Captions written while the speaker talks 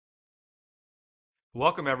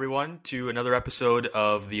Welcome, everyone, to another episode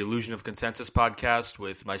of the Illusion of Consensus podcast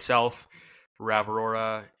with myself, Rav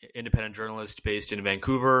Arora, independent journalist based in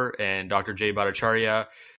Vancouver, and Dr. Jay Bhattacharya,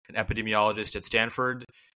 an epidemiologist at Stanford.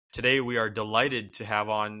 Today, we are delighted to have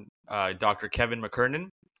on Dr. Kevin Mckernan,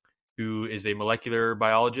 who is a molecular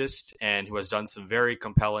biologist and who has done some very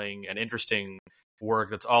compelling and interesting work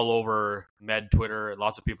that's all over med Twitter.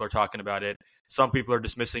 Lots of people are talking about it. Some people are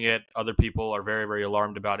dismissing it. Other people are very, very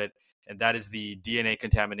alarmed about it. And that is the DNA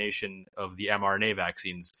contamination of the mRNA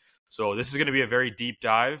vaccines. So this is going to be a very deep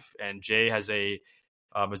dive, and Jay has a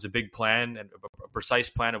big plan and a precise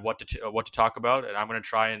plan of what to talk about. And I'm going to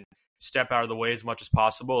try and step out of the way as much as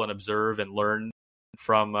possible and observe and learn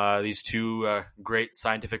from these two great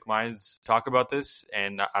scientific minds talk about this.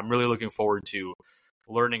 And I'm really looking forward to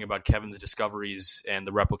learning about Kevin's discoveries and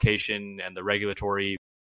the replication and the regulatory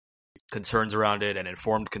concerns around it and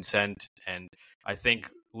informed consent. And I think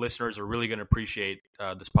listeners are really going to appreciate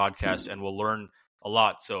this podcast and will learn a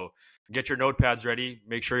lot. So get your notepads ready.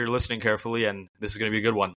 Make sure you're listening carefully, and this is going to be a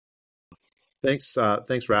good one. Thanks,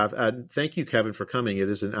 Rav. And thank you, Kevin, for coming. It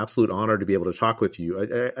is an absolute honor to be able to talk with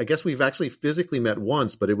you. I guess we've actually physically met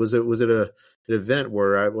once, but it was at an event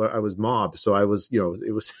where I was mobbed. So I was,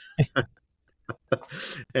 it was.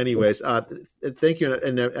 Anyways, thank you,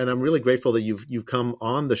 and I'm really grateful that you've come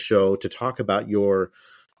on the show to talk about your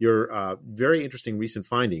very interesting recent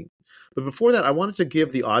finding. But before that, I wanted to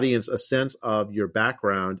give the audience a sense of your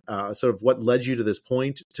background, sort of what led you to this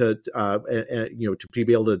point to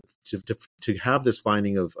be able to have this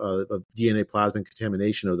finding of DNA plasmid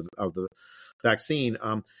contamination of the vaccine.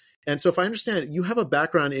 And so, if I understand, you have a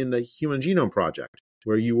background in the Human Genome Project,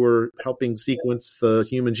 where you were helping sequence the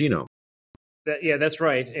human genome. That's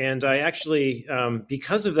right. And I actually,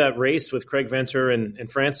 because of that race with Craig Venter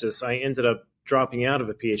and Francis, I ended up dropping out of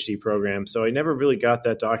a PhD program. So I never really got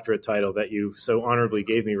that doctorate title that you so honorably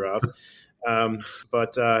gave me, Rob.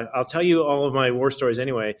 But I'll tell you all of my war stories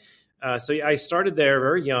anyway. So I started there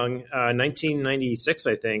very young, 1996,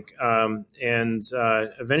 I think, and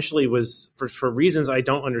eventually was, for reasons I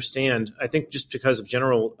don't understand, I think just because of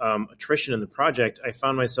general attrition in the project, I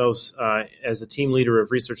found myself as a team leader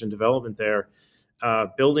of research and development there,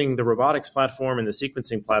 building the robotics platform and the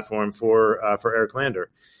sequencing platform for Eric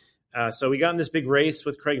Lander. So we got in this big race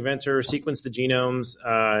with Craig Venter, sequenced the genomes.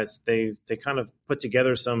 They kind of put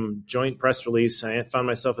together some joint press release. I found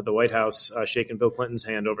myself at the White House shaking Bill Clinton's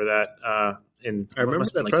hand over that. I remember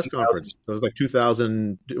that press conference. It was like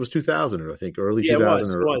 2000. It was 2000, I think, early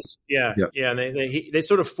 2000. It was. Yeah. And they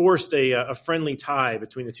sort of forced a friendly tie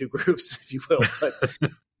between the two groups, if you will. But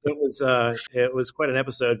it was quite an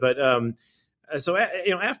episode. But so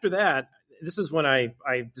after that, this is when I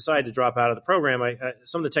decided to drop out of the program.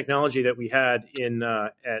 Some of the technology that we had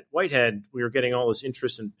at Whitehead, we were getting all this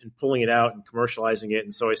interest in pulling it out and commercializing it.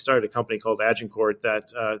 And so I started a company called Agincourt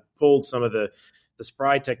that pulled some of the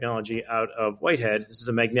SPRI technology out of Whitehead. This is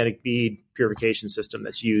a magnetic bead purification system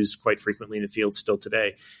that's used quite frequently in the field still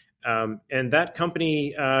today. And that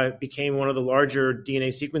company became one of the larger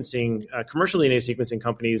commercial DNA sequencing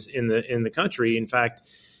companies in the country. In fact,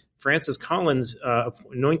 Francis Collins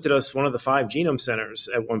anointed us one of the 5 genome centers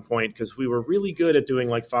at one point because we were really good at doing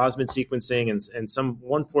like phosmid sequencing and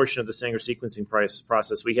one portion of the Sanger sequencing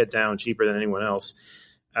process we had down cheaper than anyone else.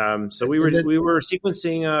 So we were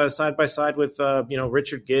sequencing side by side with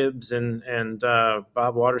Richard Gibbs and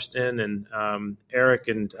Bob Waterston and Eric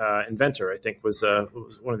and Venter, I think was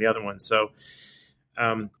one of the other ones. So,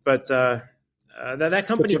 that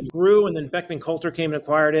company grew, and then Beckman Coulter came and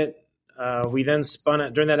acquired it. We then spun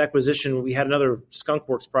it during that acquisition. We had another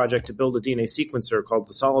skunkworks project to build a DNA sequencer called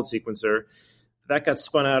the Solid Sequencer. That got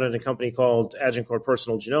spun out in a company called Agincourt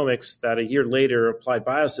Personal Genomics that a year later Applied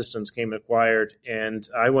Biosystems came and acquired. And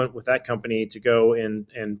I went with that company to go and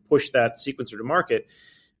push that sequencer to market.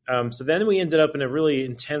 So then we ended up in a really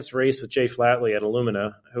intense race with Jay Flatley at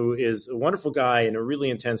Illumina, who is a wonderful guy and a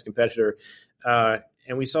really intense competitor.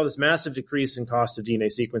 And we saw this massive decrease in cost of DNA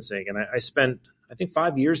sequencing. And I spent, I think,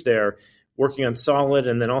 5 years there working on Solid,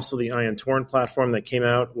 and then also the Ion Torrent platform that came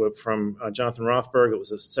out from Jonathan Rothberg. It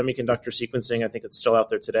was a semiconductor sequencing. I think it's still out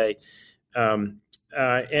there today.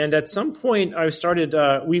 And at some point, I started.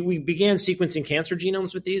 We began sequencing cancer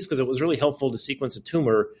genomes with these because it was really helpful to sequence a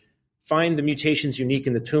tumor, find the mutations unique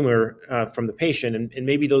in the tumor from the patient, and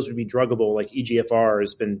maybe those would be druggable, like EGFR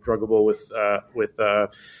has been druggable with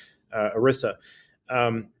ERISA.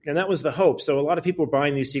 And that was the hope. So a lot of people were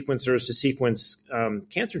buying these sequencers to sequence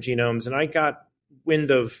cancer genomes. And I got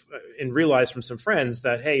wind of, and realized from some friends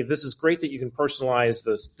that, hey, this is great that you can personalize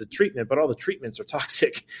the treatment, but all the treatments are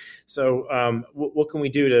toxic. So what can we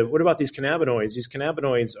do what about these cannabinoids? These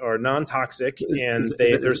cannabinoids are non-toxic, there's some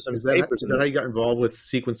papers. Is that how you got involved with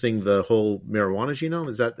sequencing the whole marijuana genome?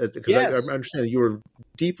 Is that because yes. I understand that you were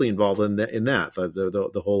deeply involved in that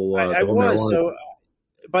the whole I was marijuana. So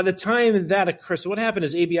by the time that occurred, so what happened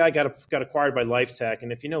is ABI got acquired by LifeTech,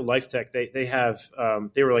 and if you know LifeTech, they have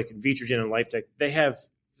they were like Vitrogen and LifeTech.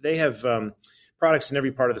 They have products in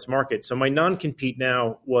every part of this market. So my non-compete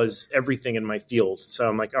now was everything in my field. So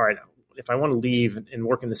I'm like, all right, if I want to leave and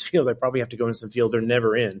work in this field, I probably have to go in some field they're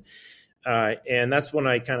never in. And that's when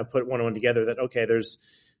I kind of put one on together that, okay,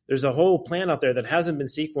 there's a whole plant out there that hasn't been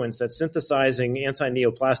sequenced that's synthesizing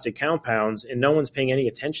anti-neoplastic compounds, and no one's paying any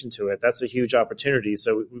attention to it. That's a huge opportunity.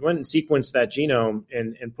 So we went and sequenced that genome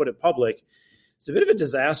and put it public. It's a bit of a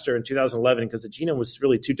disaster in 2011 because the genome was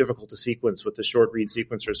really too difficult to sequence with the short read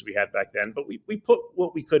sequencers we had back then. But we put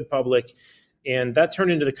what we could public, and that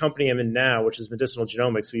turned into the company I'm in now, which is Medicinal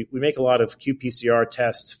Genomics. We make a lot of qPCR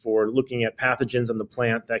tests for looking at pathogens on the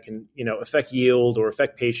plant that can affect yield or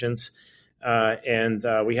affect patients. And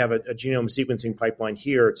we have a genome sequencing pipeline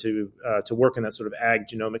here to work in that sort of ag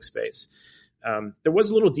genomic space. There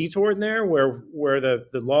was a little detour in there where the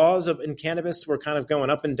laws in cannabis were kind of going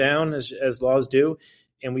up and down as laws do.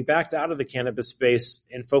 And we backed out of the cannabis space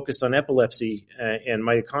and focused on epilepsy and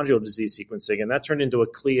mitochondrial disease sequencing. And that turned into a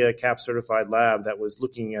CLIA CAP certified lab that was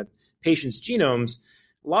looking at patients' genomes.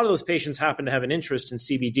 A lot of those patients happened to have an interest in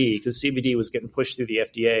CBD because CBD was getting pushed through the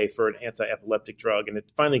FDA for an anti-epileptic drug, and it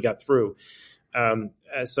finally got through.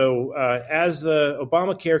 So as the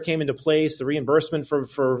Obamacare came into place, the reimbursement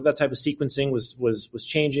for that type of sequencing was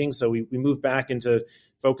changing. So we moved back into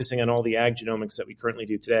focusing on all the ag genomics that we currently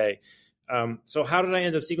do today. So how did I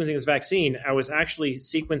end up sequencing this vaccine? I was actually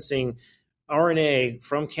sequencing RNA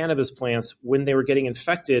from cannabis plants when they were getting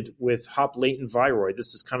infected with hop latent viroid.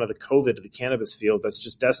 This is kind of the COVID of the cannabis field that's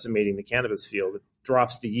just decimating the cannabis field. It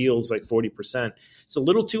drops the yields like 40%. It's a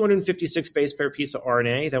little 256 base pair piece of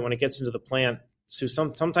RNA that when it gets into the plant, so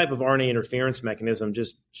some type of RNA interference mechanism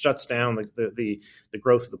just shuts down the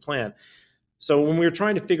growth of the plant. So when we were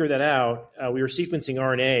trying to figure that out, we were sequencing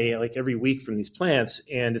RNA like every week from these plants,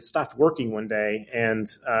 and it stopped working one day, and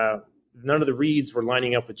none of the reads were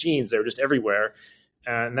lining up with genes. They were just everywhere.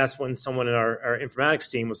 And that's when someone in our informatics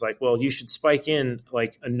team was like, well, you should spike in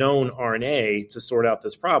like a known RNA to sort out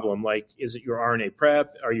this problem. Like, is it your RNA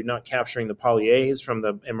prep? Are you not capturing the polyase from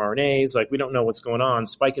the mRNAs? Like, we don't know what's going on.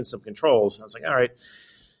 Spike in some controls. And I was like, all right,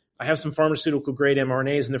 I have some pharmaceutical grade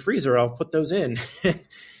mRNAs in the freezer. I'll put those in.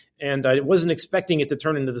 And I wasn't expecting it to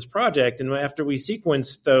turn into this project. And after we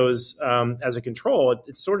sequenced those as a control,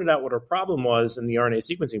 it sorted out what our problem was in the RNA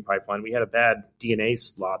sequencing pipeline. We had a bad DNA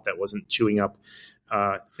slot that wasn't chewing up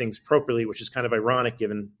things appropriately, which is kind of ironic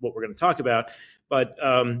given what we're going to talk about. But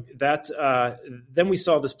then we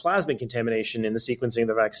saw this plasmid contamination in the sequencing of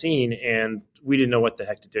the vaccine, and we didn't know what the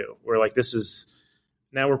heck to do. We're like,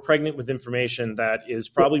 now we're pregnant with information that is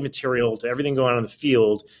probably material to everything going on in the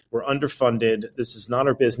field. We're underfunded. This is not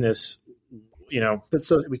our business. We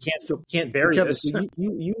can't bury Kevin, this. So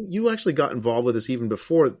you actually got involved with this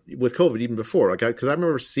with COVID, even before, because I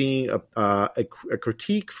remember seeing a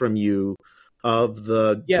critique from you of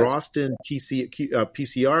the Drosten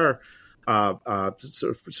PCR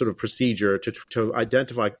sort of procedure to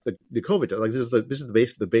identify the COVID test. Like this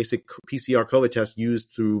is the basic PCR COVID test used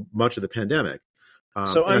through much of the pandemic.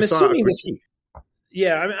 So I'm assuming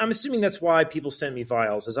I'm assuming that's why people sent me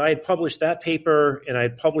vials, as I had published that paper and I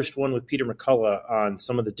had published one with Peter McCullough on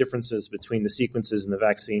some of the differences between the sequences in the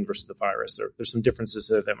vaccine versus the virus. There's some differences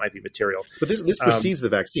that might be material. But this precedes the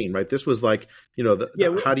vaccine, right? This was like,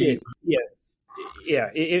 how do you...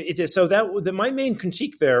 So my main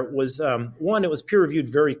critique there was one, it was peer reviewed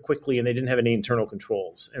very quickly and they didn't have any internal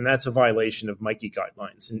controls, and that's a violation of MICE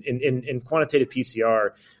guidelines. In quantitative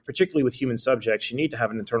PCR, particularly with human subjects, you need to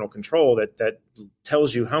have an internal control that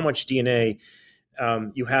tells you how much DNA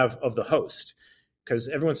you have of the host. Because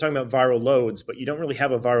everyone's talking about viral loads, but you don't really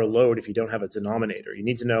have a viral load if you don't have a denominator. You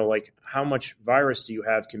need to know, like, how much virus do you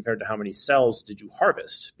have compared to how many cells did you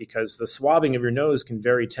harvest? Because the swabbing of your nose can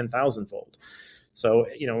vary 10,000-fold. So,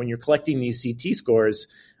 when you're collecting these CT scores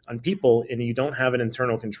on people and you don't have an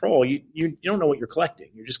internal control, you don't know what you're collecting.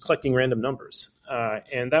 You're just collecting random numbers.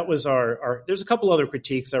 And that was our there's a couple other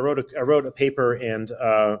critiques. I wrote a paper and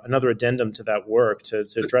another addendum to that work to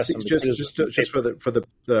address some of the just for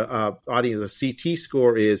the audience. The CT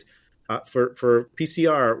score is for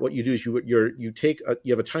PCR. What you do is you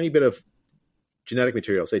have a tiny bit of genetic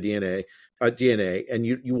material, say DNA, DNA, and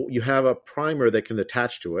you have a primer that can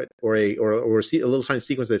attach to it, or a little tiny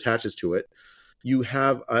sequence that attaches to it. You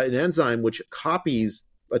have an enzyme which copies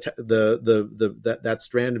that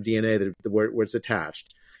strand of DNA where it's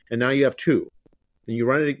attached, and now you have 2. And you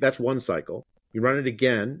run it. That's 1 cycle. You run it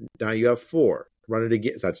again. Now you have 4. Run it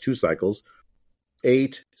again. So that's 2 cycles.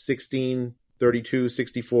 8, 16, 32,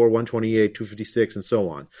 64, 128, 256, and so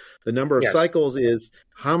on. The number of cycles is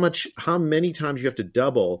how many times you have to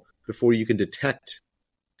double before you can detect.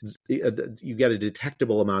 You get a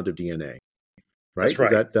detectable amount of DNA. Right? That's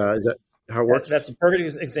right. Is that how it works? That's a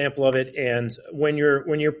perfect example of it. And when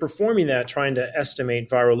you're performing that, trying to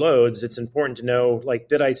estimate viral loads, it's important to know, like,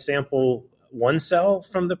 did I sample 1 cell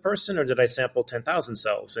from the person, or did I sample 10,000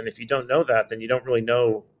 cells? And if you don't know that, then you don't really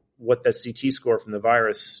know what that CT score from the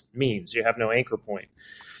virus means. You have no anchor point.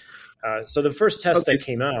 So the first test that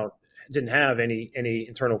came out didn't have any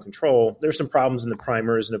internal control. There's some problems in the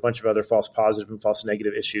primers and a bunch of other false positive and false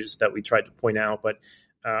negative issues that we tried to point out, but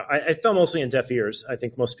I fell mostly in deaf ears. I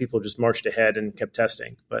think most people just marched ahead and kept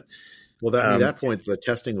testing. But at that point, the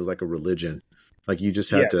testing was like a religion. Like you just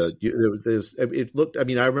had to. It looked. I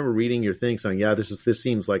mean, I remember reading your thing saying, "Yeah, this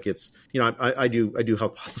seems like it's." I do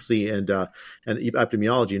health policy and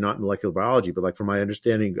epidemiology, not molecular biology, but like from my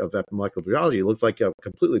understanding of molecular biology, it looked like a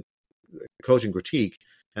completely cogent critique.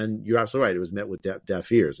 And you're absolutely right; it was met with deaf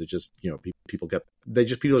ears. It just, people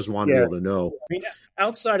just wanted to be able to know. I mean,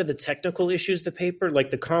 outside of the technical issues, the paper,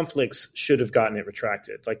 like the conflicts, should have gotten it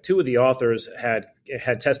retracted. Like 2 of the authors had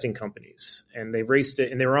testing companies, and they raced it,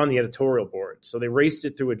 and they were on the editorial board. So they raced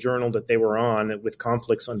it through a journal that they were on with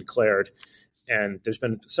conflicts undeclared. And there's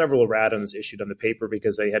been several erratums issued on the paper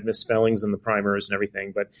because they had misspellings in the primers and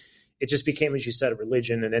everything. But it just became, as you said, a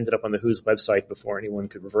religion, and ended up on the WHO's website before anyone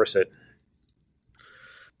could reverse it.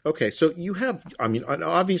 Okay, so you have,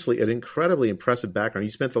 obviously an incredibly impressive background. You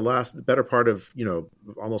spent the better part of,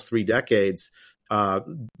 almost 3 decades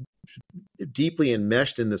deeply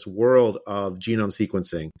enmeshed in this world of genome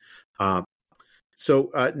sequencing. So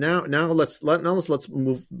now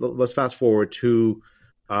let's fast forward to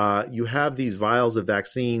you have these vials of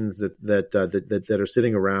vaccines that are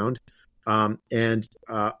sitting around, and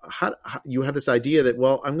how you have this idea that,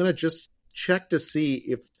 well, I'm going to just check to see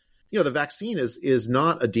if. The vaccine is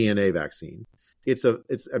not a DNA vaccine. It's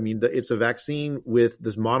a vaccine with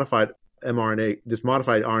this modified mRNA, this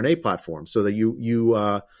modified RNA platform, so that you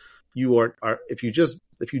are if you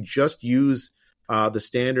just use the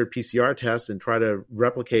standard PCR test and try to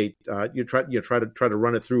replicate, try to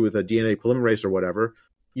run it through with a DNA polymerase or whatever,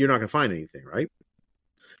 you're not going to find anything, right?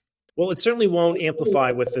 Well, it certainly won't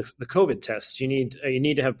amplify with the COVID tests. You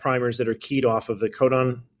need to have primers that are keyed off of the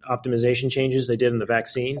codon optimization changes they did in the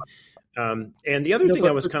vaccine. And the other thing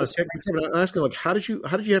I was kind of I'm asking, like, how did you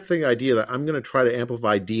have the idea that I'm going to try to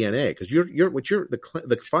amplify DNA? Because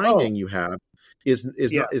the finding you have is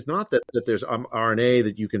not that there's RNA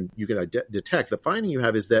that you can detect. The finding you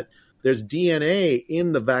have is that there's DNA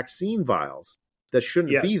in the vaccine vials that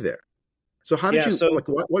shouldn't be there. So how did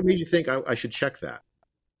what made you think I should check that?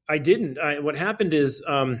 I didn't. What happened is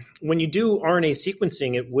when you do RNA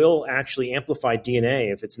sequencing, it will actually amplify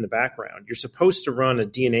DNA if it's in the background. You're supposed to run a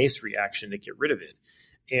DNase reaction to get rid of it.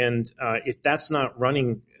 And if that's not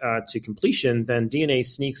running to completion, then DNA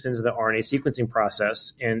sneaks into the RNA sequencing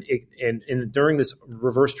process. And during this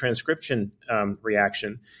reverse transcription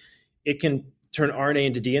reaction, it can turn RNA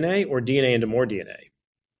into DNA or DNA into more DNA.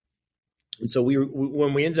 And so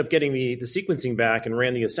when we ended up getting the sequencing back and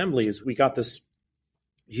ran the assemblies, we got this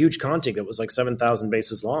huge contig that was like 7,000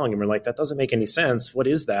 bases long. And we're like, that doesn't make any sense. What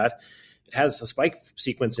is that? It has a spike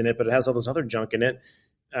sequence in it, but it has all this other junk in it.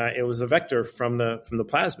 It was a vector from the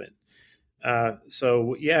plasmid.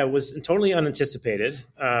 It was totally unanticipated.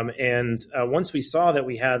 Once we saw that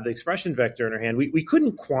we had the expression vector in our hand, we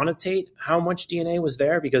couldn't quantitate how much DNA was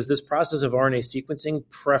there, because this process of RNA sequencing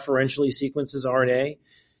preferentially sequences RNA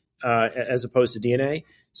as opposed to DNA.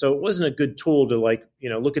 So it wasn't a good tool to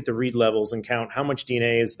look at the read levels and count how much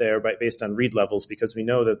DNA is there based on read levels, because we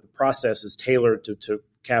know that the process is tailored to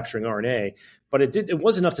capturing RNA. But it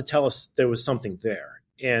was enough to tell us there was something there.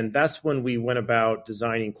 And that's when we went about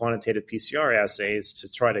designing quantitative PCR assays to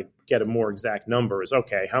try to get a more exact number. Is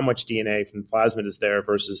okay, how much DNA from the plasmid is there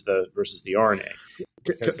versus the RNA?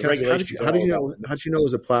 How did you know it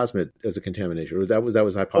was a plasmid as a contamination? Or that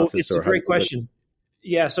was a hypothesis? It's a great question.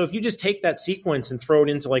 Yeah, so if you just take that sequence and throw it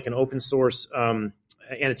into like an open source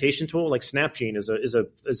annotation tool, like SnapGene is a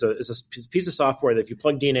piece of software that if you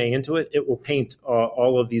plug DNA into it, it will paint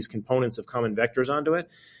all of these components of common vectors onto it.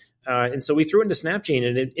 And so we threw it into SnapGene,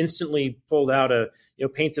 and it instantly pulled out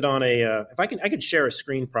painted on I could share a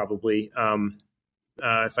screen probably.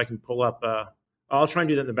 If I can pull up, I'll try and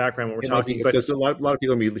do that in the background when we're talking. But there's a lot of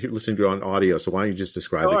people going to be listening to it on audio, so why don't you just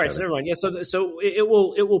describe it? All right, so never mind. Yeah, so it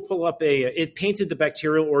will pull up it painted the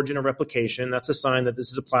bacterial origin of replication. That's a sign that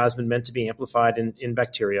this is a plasmid meant to be amplified in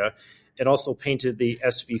bacteria. It also painted the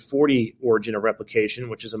SV40 origin of replication,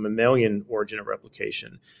 which is a mammalian origin of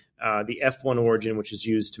replication. The F1 origin, which is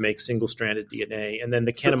used to make single-stranded DNA, and then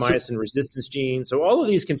the kanamycin resistance gene. So all of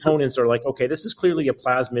these components are like, okay, this is clearly a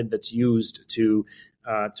plasmid that's used to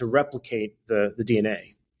replicate the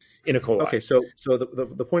DNA in a coli. Okay, so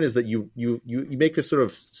the point is that you make this sort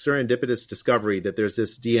of serendipitous discovery that there's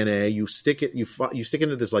this DNA. You stick it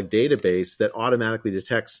into this like database that automatically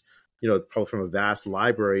detects, probably from a vast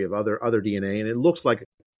library of other DNA, and it looks like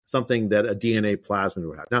something that a DNA plasmid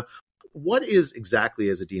would have. Now, what is exactly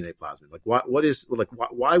as a DNA plasmid? Like,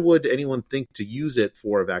 why would anyone think to use it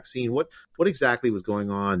for a vaccine? What exactly was going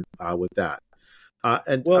on with that?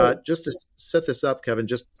 Just to set this up, Kevin,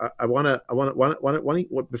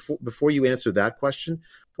 before you answer that question,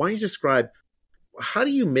 why don't you describe how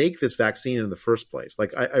do you make this vaccine in the first place?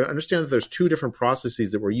 Like, I understand that there's two different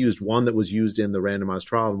processes that were used. One that was used in the randomized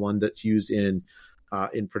trial, and one that's used in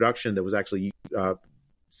production that was actually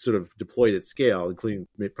sort of deployed at scale, including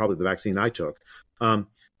probably the vaccine I took.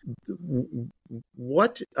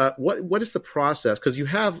 What is the process? Because you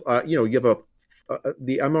have the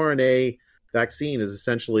mRNA vaccine is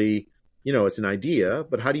essentially, it's an idea,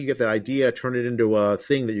 but how do you get that idea, turn it into a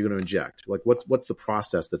thing that you're going to inject? Like, what's the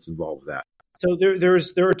process that's involved with that? So there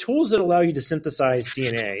are tools that allow you to synthesize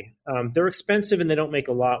DNA. They're expensive and they don't make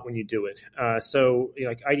a lot when you do it.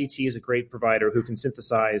 Like IDT is a great provider who can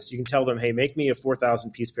synthesize. You can tell them, hey, make me a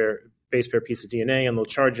 4,000 base pair piece of DNA, and they'll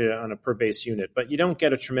charge you on a per base unit. But you don't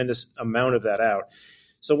get a tremendous amount of that out.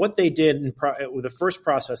 So what they did with the first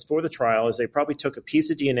process for the trial is they probably took a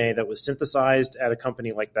piece of DNA that was synthesized at a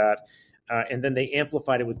company like that, and then they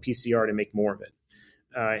amplified it with PCR to make more of it.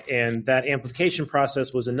 And that amplification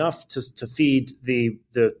process was enough to feed the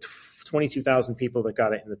 22,000 people that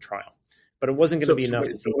got it in the trial, but it wasn't going to be enough.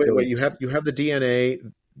 You have the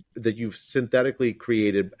DNA that you've synthetically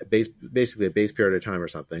created, basically a base pair at a time or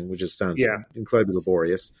something, which just sounds incredibly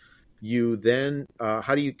laborious. You then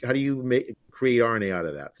how do you create RNA out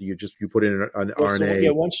of that? You put in an RNA. Yeah,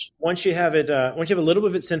 once you have it, once you have a little bit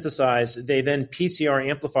of it synthesized, they then PCR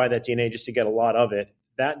amplify that DNA just to get a lot of it.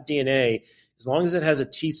 That DNA, as long as it has a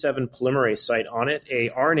T7 polymerase site on it, a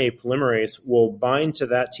RNA polymerase will bind to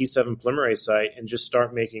that T7 polymerase site and just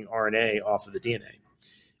start making RNA off of the DNA.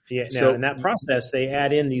 Yeah, now, in that process, they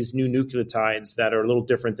add in these new nucleotides that are a little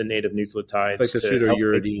different than native nucleotides. Like the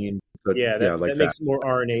pseudouridine. That makes it more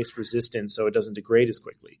RNase resistant, so it doesn't degrade as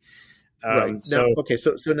quickly. Right. So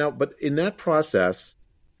now, but in that process,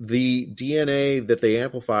 the DNA that they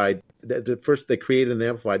amplified, first they created and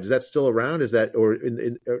amplified, is that still around? Is that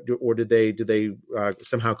or did they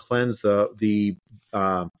somehow cleanse the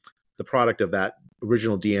product of that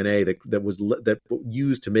original DNA that was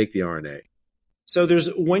used to make the RNA? So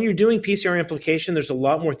when you're doing PCR amplification, there's a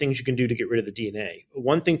lot more things you can do to get rid of the DNA.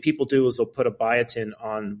 One thing people do is they'll put a biotin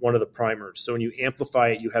on one of the primers. So when you amplify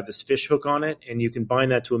it, you have this fish hook on it, and you can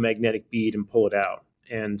bind that to a magnetic bead and pull it out.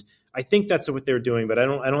 And I think that's what they're doing, but I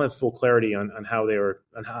don't have full clarity on how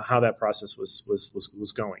how that process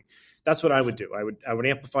was going. That's what I would do. I would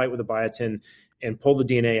amplify it with a biotin and pull the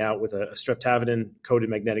DNA out with a streptavidin coated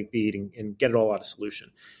magnetic bead and get it all out of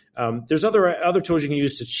solution. There's other tools you can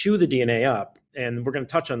use to chew the DNA up, and we're going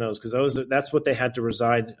to touch on those because that's what they had to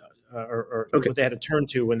reside what they had to turn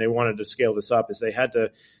to when they wanted to scale this up. Is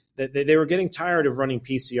they were getting tired of running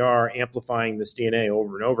PCR amplifying this DNA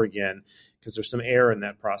over and over again because there's some error in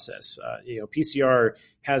that process. PCR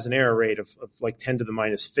has an error rate of like 10 to the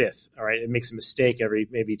minus fifth. All right, it makes a mistake every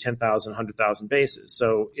maybe 10,000, 100,000 bases.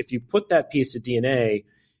 So if you put that piece of DNA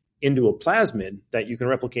into a plasmid that you can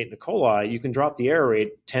replicate in E. coli, you can drop the error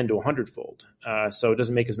rate 10 to 100-fold. So it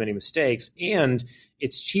doesn't make as many mistakes, and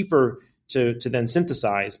it's cheaper to then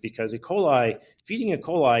synthesize because feeding E.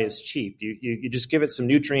 coli is cheap. You just give it some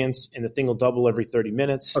nutrients and the thing will double every 30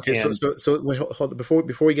 minutes. Okay, so wait, hold, before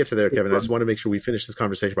we get to there, Kevin, I just want to make sure we finish this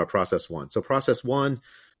conversation about process one. So process one,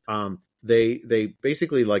 they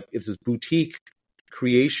basically it's this boutique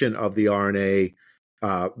creation of the RNA,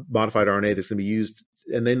 modified RNA that's going to be used,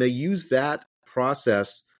 and then they use that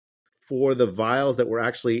process for the vials that were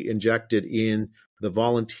actually injected in the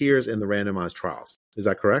volunteers in the randomized trials. Is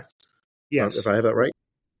that correct? Yes. If I have that right?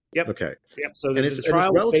 Yep. Okay. Yep. So the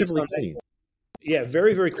trial is relatively clean. Yeah,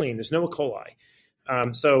 very, very clean. There's no E.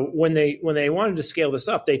 coli. So when they wanted to scale this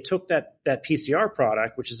up, they took that PCR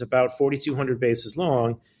product, which is about 4,200 bases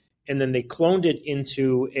long, and then they cloned it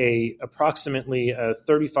into approximately a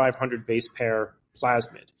 3,500 base pair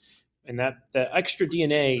plasmid. And that the extra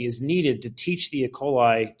DNA is needed to teach the E.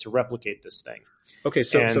 coli to replicate this thing. Okay,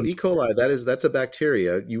 so E. coli, that's a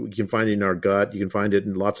bacteria. You can find it in our gut. You can find it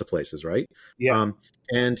in lots of places, right? Yeah.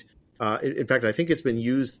 In fact, I think it's been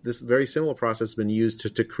used. This very similar process has been used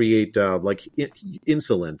to create like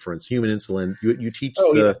insulin, for instance, human insulin. You teach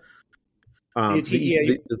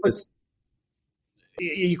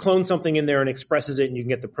you clone something in there and expresses it, and you can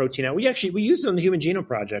get the protein out. We used it on the Human Genome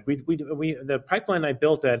Project. The pipeline I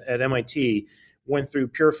built at MIT went through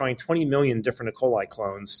purifying 20 million different E. coli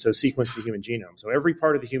clones to sequence the human genome. So every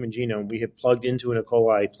part of the human genome we have plugged into an E.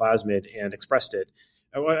 coli plasmid and expressed it.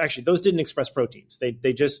 Well, actually, those didn't express proteins.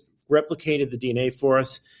 They just replicated the DNA for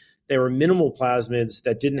us. They were minimal plasmids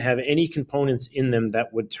that didn't have any components in them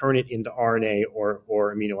that would turn it into RNA or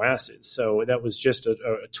amino acids. So that was just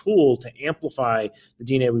a tool to amplify the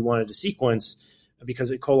DNA we wanted to sequence,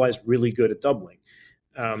 because E. coli is really good at doubling.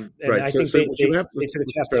 And right. I think they took a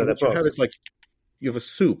chapter out of that book. You have is like you have a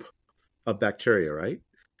soup of bacteria, right?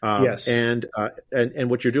 Yes. And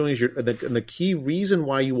what you're doing is the key reason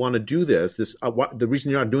why you want to do the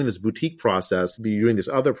reason you're not doing this boutique process, you're doing this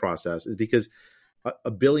other process, is because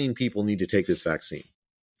a billion people need to take this vaccine.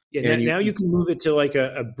 Yeah. Now you can move it to like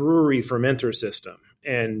a brewery fermenter system,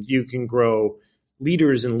 and you can grow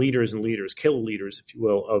liters and liters and liters, kiloliters, if you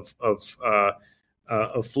will,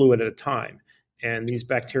 of fluid at a time. And these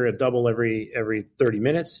bacteria double every 30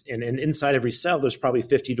 minutes. And inside every cell, there's probably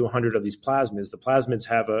 50 to 100 of these plasmids. The plasmids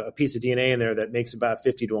have a piece of DNA in there that makes about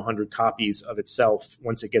 50 to 100 copies of itself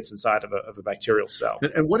once it gets inside of a bacterial cell.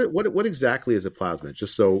 And what exactly is a plasmid?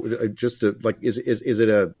 Just to like, is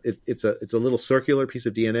it it's a little circular piece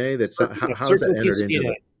of DNA that's how is that entered into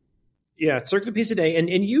that? Yeah, it's a circular piece of DNA.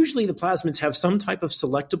 And usually the plasmids have some type of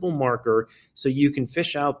selectable marker, so you can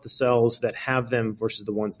fish out the cells that have them versus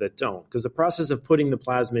the ones that don't. Because the process of putting the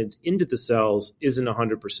plasmids into the cells isn't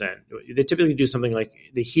 100%. They typically do something like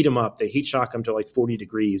they heat them up, they heat shock them to like 40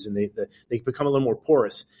 degrees, and they become a little more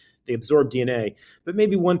porous. They absorb DNA, but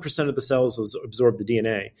maybe 1% of the cells absorb the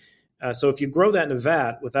DNA. So if you grow that in a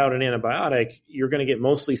vat without an antibiotic, you're going to get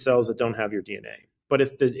mostly cells that don't have your DNA. But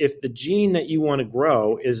if the gene that you want to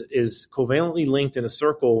grow is covalently linked in a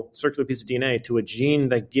circular piece of DNA to a gene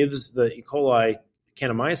that gives the E. coli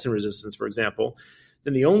kanamycin resistance, for example,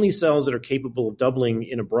 then the only cells that are capable of doubling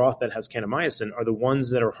in a broth that has kanamycin are the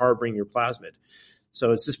ones that are harboring your plasmid.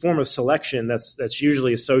 So it's this form of selection that's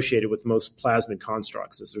usually associated with most plasmid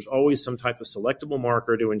constructs. There's always some type of selectable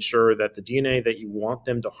marker to ensure that the DNA that you want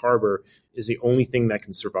them to harbor is the only thing that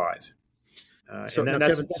can survive.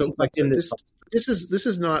 This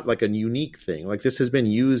is not like a unique thing. Like this has been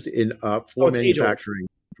used in for manufacturing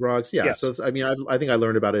drugs. Yeah. Yes. So I think I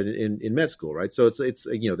learned about it in med school, right? So it's it's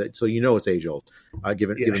age old,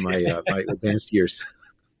 given my my advanced years.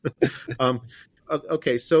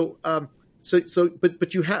 Okay.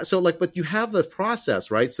 But you have the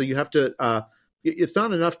process, right? So you have to. It's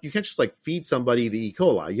not enough. You can't just like feed somebody the E.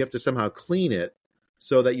 coli. You have to somehow clean it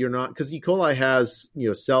so that you're not, because E. coli has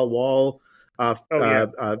cell wall.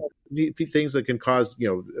 Things that can cause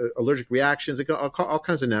allergic reactions. It can, all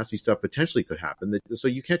kinds of nasty stuff potentially could happen. So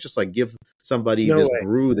you can't just like give somebody this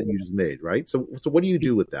brew that you just made, right? So what do you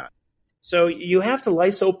do with that? So you have to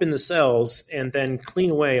lyse open the cells and then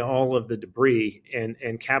clean away all of the debris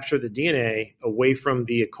and capture the DNA away from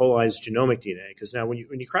the E. coli's genomic DNA. Because now when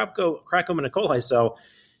you crack open an E. coli cell,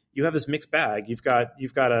 you have this mixed bag. You've got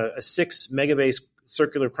a 6 megabase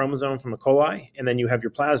circular chromosome from E. coli, and then you have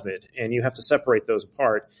your plasmid, and you have to separate those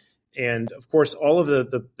apart. And of course, all of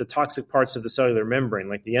the toxic parts of the cellular membrane,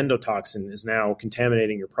 like the endotoxin, is now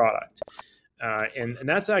contaminating your product. And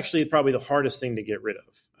that's actually probably the hardest thing to get rid of.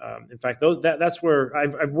 In fact, that's where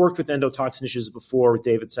I've worked with endotoxin issues before with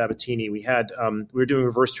David Sabatini. We were doing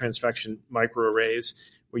reverse transfection microarrays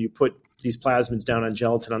where you put these plasmids down on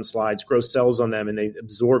gelatin on slides, grow cells on them, and they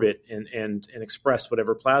absorb it and express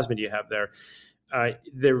whatever plasmid you have there.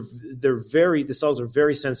 The cells are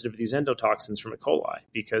very sensitive to these endotoxins from E. coli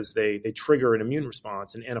because they trigger an immune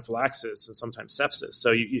response and anaphylaxis and sometimes sepsis.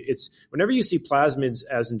 So it's whenever you see plasmids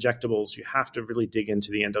as injectables, you have to really dig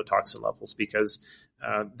into the endotoxin levels because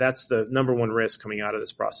that's the number one risk coming out of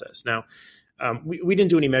this process. Now, we didn't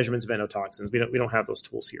do any measurements of endotoxins. We don't have those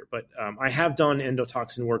tools here, but I have done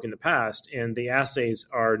endotoxin work in the past, and the assays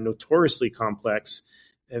are notoriously complex.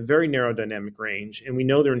 A very narrow dynamic range, and we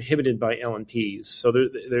know they're inhibited by LNPs. So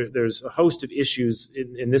there's a host of issues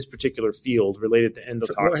in this particular field related to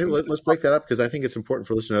endotoxins. So, let's break that up because I think it's important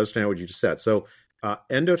for listeners to understand what you just said. So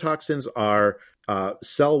Endotoxins are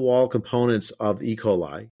cell wall components of the E.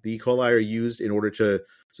 coli. The E. coli are used in order to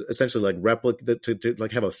essentially like replicate to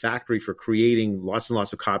like have a factory for creating lots and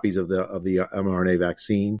lots of copies of the mRNA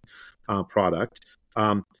vaccine product.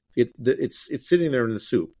 It's sitting there in the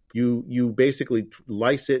soup. You basically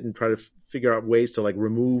lyse it and try to figure out ways to like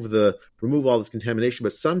remove all this contamination,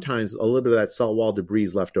 but sometimes a little bit of that cell wall debris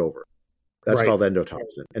is left over. That's called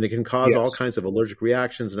endotoxin, and it can cause all kinds of allergic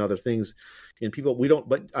reactions and other things in people. We don't.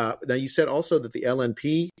 But now you said also that the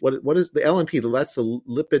LNP. What is the LNP? That's the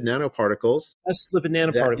lipid nanoparticles. That's lipid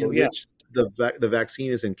nanoparticle. Which the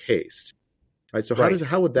vaccine is encased. Right. So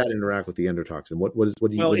how would that interact with the endotoxin? What do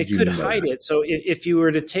you? Well, what it could hide it. So if you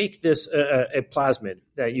were to take this a plasmid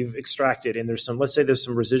that you've extracted, and let's say there's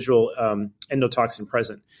some residual endotoxin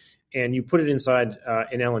present, and you put it inside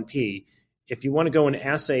an LNP. If you want to go and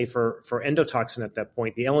assay for endotoxin at that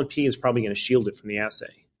point, the LNP is probably going to shield it from the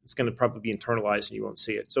assay. It's going to probably be internalized and you won't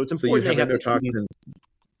see it. So it's important you have endotoxin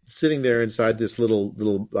sitting there inside this little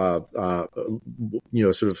sort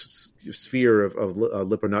of sphere of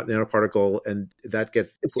lipid nanoparticle, and that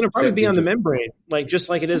gets. It's going to probably be on the membrane, just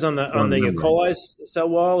like it is on the E. coli cell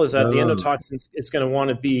wall. Is that the endotoxin? It's going to want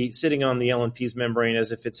to be sitting on the LNP's membrane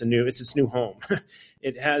as if it's its new home.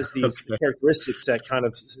 It has these characteristics that kind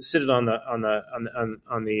of sit it on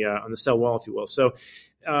the cell wall, if you will. So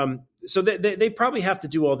they probably have to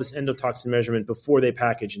do all this endotoxin measurement before they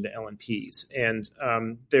package into LNPs. And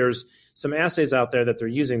there's some assays out there that they're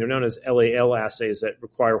using. They're known as LAL assays that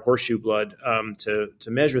require horseshoe blood to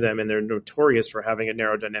measure them, and they're notorious for having a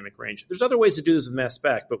narrow dynamic range. There's other ways to do this with mass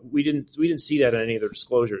spec, but we didn't see that in any of their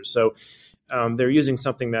disclosures. So they're using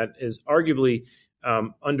something that is arguably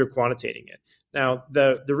under quantitating it. Now,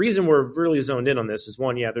 the reason we're really zoned in on this is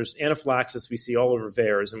one, there's anaphylaxis we see all over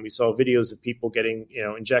VAERS, and we saw videos of people getting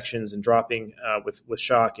injections and dropping with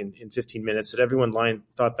shock in 15 minutes. That everyone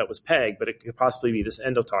thought that was PEG, but it could possibly be this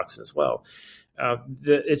endotoxin as well.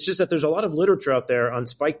 It's just that there's a lot of literature out there on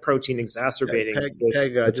spike protein exacerbating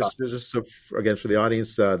PEG. Just again for the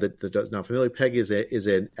audience that is not familiar, PEG is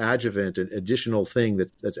an adjuvant, an additional thing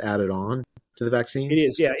that's added on to the vaccine? It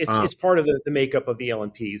is, yeah. It's part of the makeup of the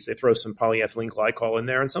LNPs. They throw some polyethylene glycol in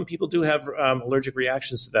there, and some people do have allergic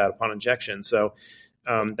reactions to that upon injection. So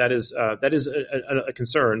that is a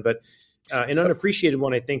concern. But an unappreciated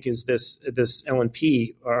one, I think, is this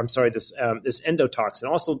LNP, or I'm sorry, this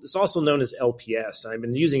endotoxin. It's also known as LPS. I've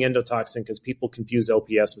been using endotoxin because people confuse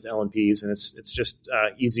LPS with LNPs, and it's just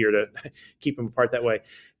easier to keep them apart that way.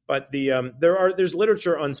 But there's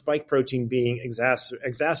literature on spike protein being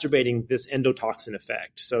exacerbating this endotoxin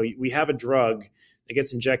effect. So we have a drug that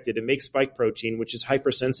gets injected, it makes spike protein, which is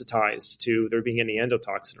hypersensitized to there being any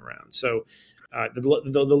endotoxin around. So the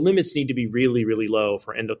limits need to be really, really low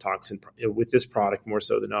for endotoxin with this product more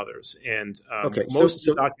so than others. And most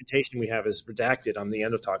of the documentation we have is redacted on the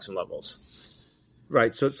endotoxin levels.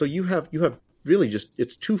 Right. So you have really just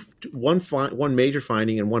it's one major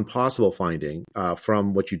finding and one possible finding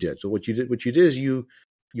from what you did. So what you did is you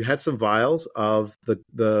had some vials of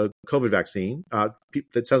the COVID vaccine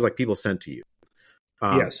that sounds like people sent to you.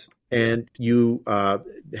 Yes, and you have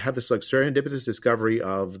this like serendipitous discovery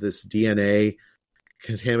of this DNA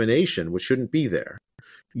contamination, which shouldn't be there.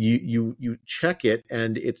 You check it,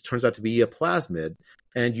 and it turns out to be a plasmid,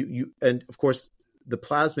 and of course the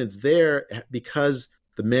plasmid's there because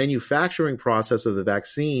the manufacturing process of the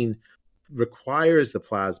vaccine requires the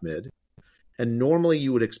plasmid, and normally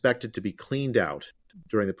you would expect it to be cleaned out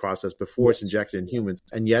during the process before it's injected in humans,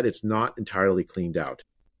 and yet it's not entirely cleaned out.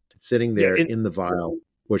 It's sitting there in the vial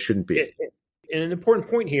where it shouldn't be. And an important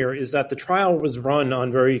point here is that the trial was run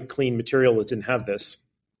on very clean material that didn't have this.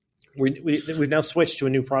 We've now switched to a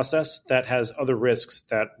new process that has other risks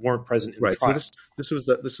that weren't present in the trial.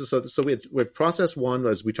 So we had process one,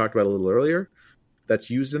 as we talked about a little earlier, that's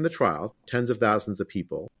used in the trial, tens of thousands of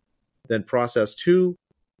people. Then process two,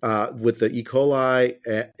 with the E. coli,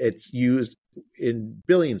 it's used in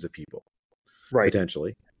billions of people,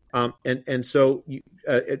 potentially. And so you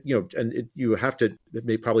have to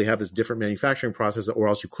probably have this different manufacturing process, or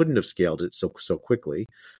else you couldn't have scaled it so quickly,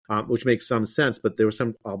 which makes some sense. But there was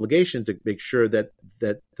some obligation to make sure that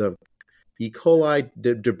the E. coli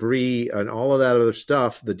debris and all of that other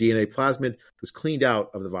stuff, the DNA plasmid, was cleaned out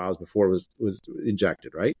of the vials before it was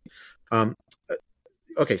injected, right?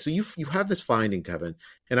 Okay, so you have this finding, Kevin,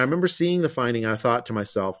 and I remember seeing the finding. And I thought to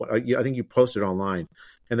myself, I think you posted online,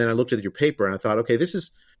 and then I looked at your paper and I thought, okay,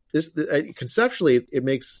 this conceptually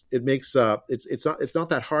it's not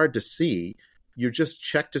that hard to see. you just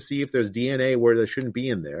check to see if there's DNA where there shouldn't be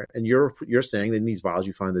in there. And you're saying that in these vials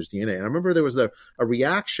you find there's DNA. And I remember there was a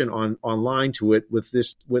reaction online to it with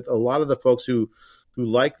a lot of the folks who've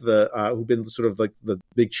been sort of like the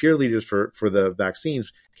big cheerleaders for the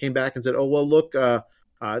vaccines came back and said, oh, well, look,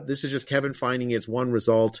 this is just Kevin finding it's one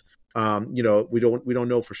result. We don't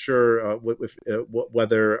know for sure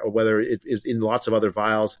whether it is in lots of other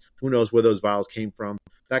vials. Who knows where those vials came from?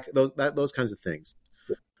 Those kinds of things.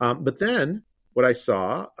 But then what I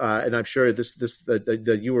saw, and I'm sure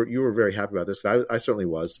that you were very happy about this. I certainly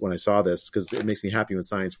was when I saw this, because it makes me happy when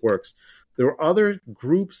science works. There were other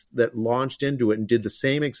groups that launched into it and did the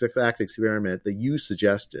same exact experiment that you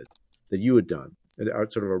suggested that you had done,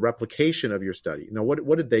 sort of a replication of your study. Now,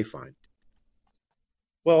 what did they find?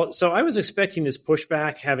 Well, so I was expecting this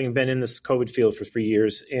pushback, having been in this COVID field for 3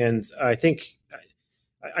 years, and I think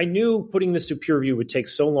I knew putting this to peer review would take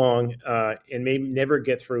so long and may never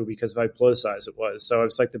get through because of how politicized it was. So I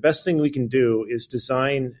was like, the best thing we can do is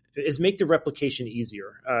make the replication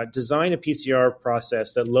easier. Design a PCR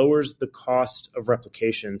process that lowers the cost of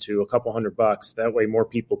replication to a couple $100. That way more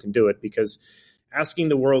people can do it, because asking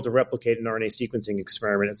the world to replicate an RNA sequencing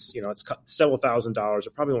experiment, it's several $1,000s.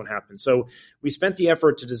 It probably won't happen. So we spent the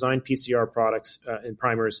effort to design PCR products and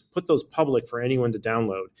primers, put those public for anyone to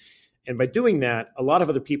download. And by doing that, a lot of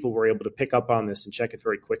other people were able to pick up on this and check it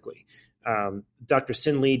very quickly. Dr.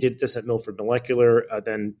 Sin Lee did this at Milford Molecular.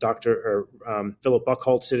 Then Dr. Philip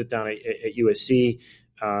Buchholz did it down at USC.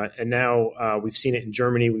 And now we've seen it in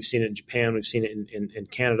Germany. We've seen it in Japan. We've seen it in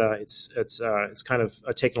Canada. It's kind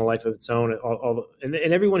of taken a life of its own. And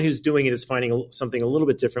everyone who's doing it is finding something a little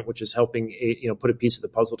bit different, which is helping put a piece of the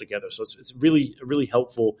puzzle together. So it's really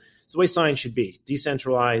helpful. It's the way science should be: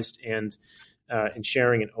 decentralized and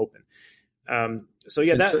sharing and open. So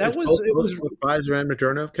yeah, that was with Pfizer and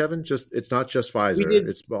Moderna, Kevin. It's not just Pfizer.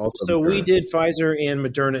 It's also so Moderna. We did Pfizer and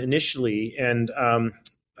Moderna initially, and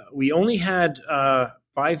we only had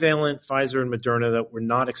bivalent Pfizer and Moderna that were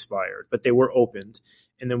not expired, but they were opened.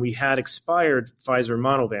 And then we had expired Pfizer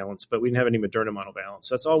monovalents, but we didn't have any Moderna monovalents.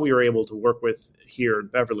 So that's all we were able to work with here in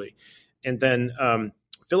Beverly. And then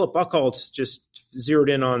Philip Buchholz just zeroed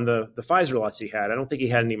in on the Pfizer lots he had. I don't think he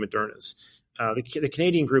had any Modernas. The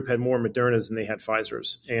Canadian group had more Modernas than they had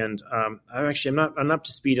Pfizers, and I'm not up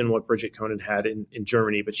to speed on what Bridget Conan had in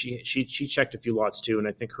Germany, but she checked a few lots too, and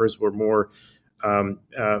I think hers were more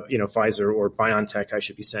Pfizer or BioNTech, I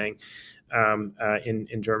should be saying,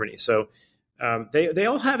 in Germany. So they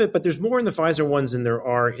all have it, but there's more in the Pfizer ones than there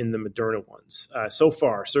are in the Moderna ones. So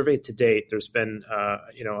far, surveyed to date, there's been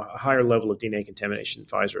a higher level of DNA contamination in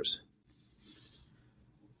Pfizer's.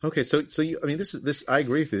 Okay, so this I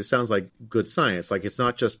agree with you. This sounds like good science. Like, it's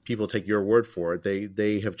not just people take your word for it.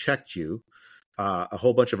 They have checked you. A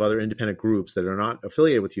whole bunch of other independent groups that are not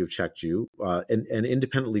affiliated with you have checked you and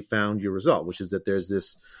independently found your result, which is that there's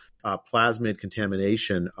this plasmid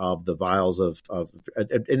contamination of the vials and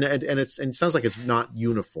it sounds like it's not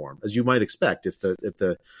uniform, as you might expect if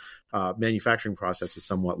the manufacturing process is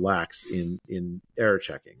somewhat lax in error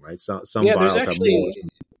checking, right? Some vials have more.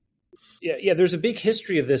 Yeah, there's a big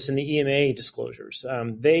history of this in the EMA disclosures.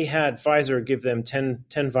 They had Pfizer give them 10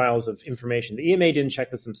 vials of information. The EMA didn't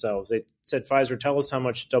check this themselves. They said, Pfizer, tell us how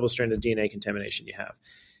much double-stranded DNA contamination you have.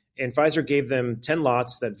 And Pfizer gave them 10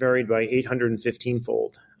 lots that varied by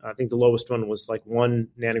 815-fold. I think the lowest one was like 1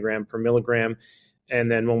 nanogram per milligram,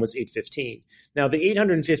 and then one was 815. Now, the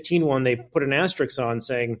 815 one, they put an asterisk on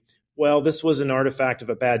saying, well, this was an artifact of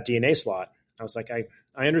a bad DNA slot. I was like,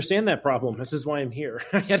 I understand that problem. This is why I'm here.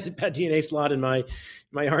 I had a bad DNA slot in my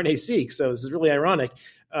RNA-seq, so this is really ironic.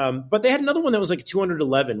 But they had another one that was like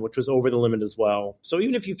 211, which was over the limit as well. So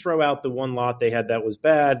even if you throw out the one lot they had that was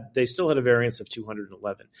bad, they still had a variance of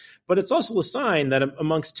 211. But it's also a sign that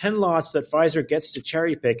amongst 10 lots that Pfizer gets to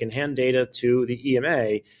cherry pick and hand data to the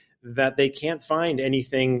EMA, that they can't find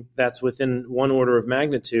anything that's within one order of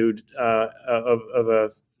magnitude of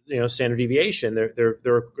a standard deviation.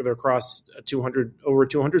 They're across over a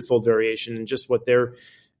 200-fold variation in just what they're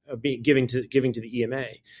giving to the EMA.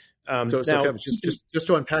 So Kevin, just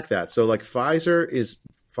to unpack that. So like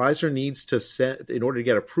Pfizer needs to set, in order to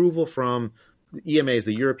get approval from the EMA, is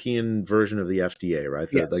the European version of the FDA, right?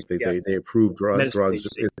 Yes, they approve drugs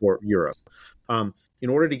for Europe. In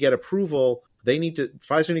order to get approval,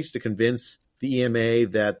 Pfizer needs to convince the EMA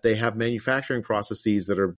that they have manufacturing processes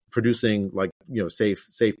that are producing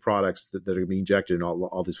safe products that are being injected in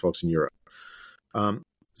all these folks in Europe.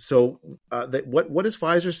 So what does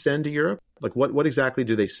Pfizer send to Europe? Like what exactly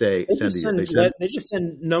do they say? They just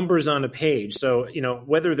send numbers on a page. So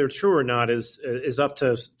whether they're true or not is up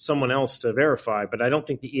to someone else to verify. But I don't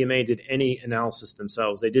think the EMA did any analysis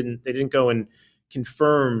themselves. They didn't go and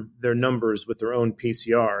confirm their numbers with their own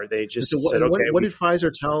PCR. They just said, what, okay. What did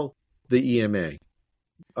Pfizer tell the EMA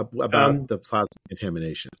about the plasmid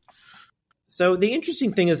contamination? So the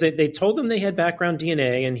interesting thing is that they told them they had background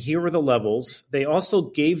DNA, and here were the levels. They also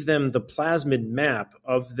gave them the plasmid map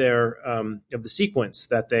of their of the sequence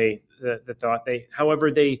that they thought they.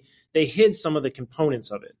 However, they hid some of the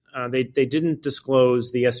components of it. They didn't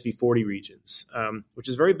disclose the SV40 regions, which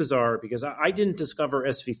is very bizarre because I didn't discover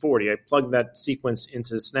SV40. I plugged that sequence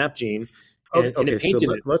into SnapGene. And it painted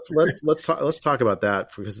so let's talk about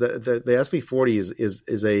that, because the SV40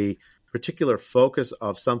 is a particular focus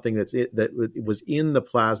of something that was in the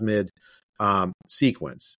plasmid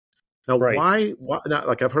sequence. Now, why not?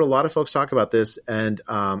 Like, I've heard a lot of folks talk about this, and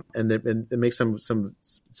make some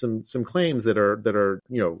claims that are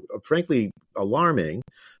frankly alarming.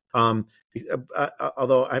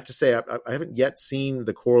 Although I have to say I haven't yet seen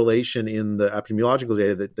the correlation in the epidemiological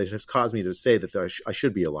data that has caused me to say that I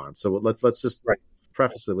should be alarmed. So let's just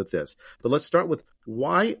preface it with this. But let's start with,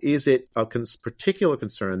 why is it a particular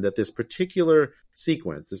concern that this particular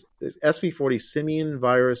sequence, this SV40 simian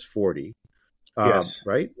virus 40,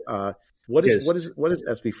 right? What is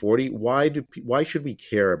SV40? Why should we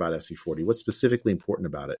care about SV40? What's specifically important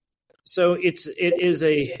about it? So it's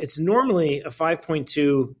normally a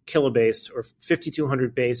 5.2 kilobase or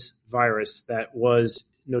 5,200 base virus that was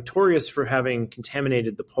notorious for having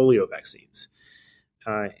contaminated the polio vaccines.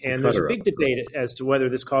 And there's a big debate as to whether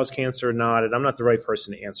this caused cancer or not, and I'm not the right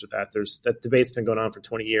person to answer that. That debate's been going on for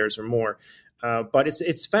 20 years or more, but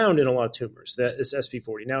it's found in a lot of tumors, this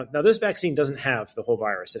SV40. Now this vaccine doesn't have the whole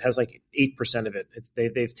virus. It has like 8% of it.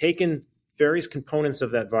 They've taken various components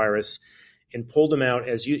of that virus and pulled them out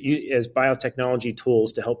as biotechnology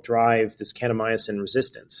tools to help drive this kanamycin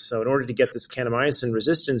resistance. So in order to get this kanamycin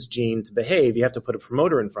resistance gene to behave, you have to put a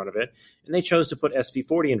promoter in front of it, and they chose to put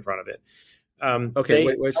SV40 in front of it.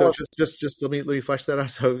 Wait. So just let me flesh that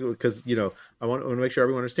out. So, because I want to make sure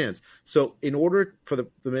everyone understands. So, in order for the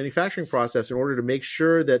manufacturing process, in order to make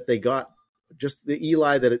sure that they got just the E.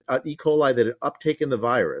 coli that had uptaken the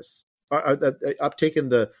virus, uptaken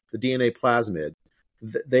the DNA plasmid,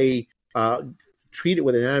 they treat it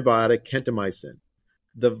with an antibiotic, kentamycin.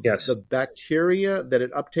 The bacteria that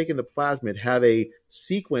had uptaken the plasmid have a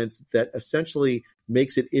sequence that essentially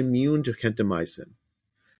makes it immune to kentamycin.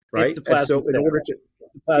 Right. If the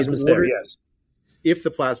plasmid's there, yes. If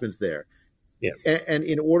the plasmid's there. Yeah. And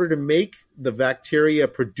in order to make the bacteria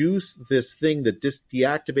produce this thing that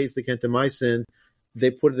deactivates the kentamycin,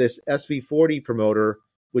 they put this SV40 promoter,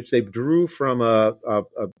 which they drew from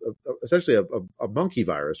essentially a monkey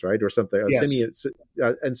virus, right, or something. Yes.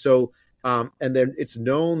 And so, and then it's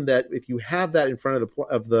known that if you have that in front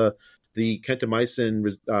of the kentamycin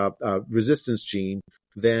resistance gene,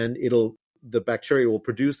 then the bacteria will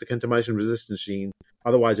produce the kentamycin resistance gene.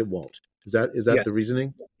 Otherwise, it won't. Is that the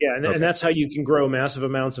reasoning? Yeah, and that's how you can grow massive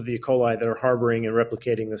amounts of the E. coli that are harboring and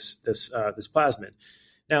replicating this plasmid.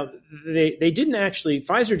 Now, Pfizer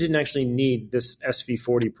didn't actually need this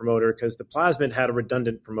SV40 promoter because the plasmid had a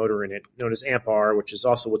redundant promoter in it known as AMPR, which is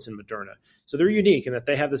also what's in Moderna. So they're unique in that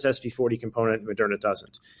they have this SV40 component and Moderna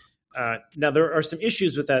doesn't. Now, there are some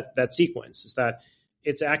issues with that sequence. Is that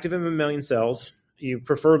it's active in mammalian cells. You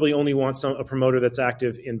preferably only want a promoter that's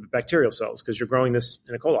active in bacterial cells because you're growing this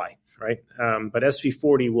in E. coli, right? But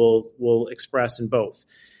SV40 will express in both.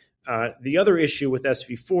 The other issue with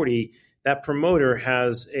SV40, that promoter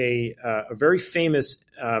has a very famous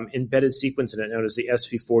embedded sequence in it known as the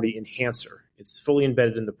SV40 enhancer. It's fully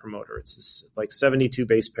embedded in the promoter. It's this like 72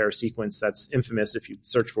 base pair sequence that's infamous if you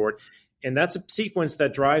search for it. And that's a sequence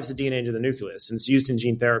that drives the DNA into the nucleus, and it's used in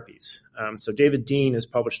gene therapies. So David Dean has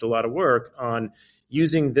published a lot of work on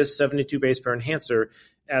using this 72 base pair enhancer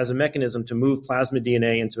as a mechanism to move plasmid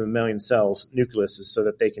DNA into mammalian cells, nucleuses, so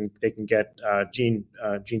that they can get gene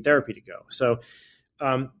therapy to go. So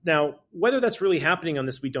now, whether that's really happening on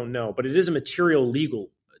this, we don't know, but it is a material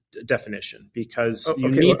legal definition because you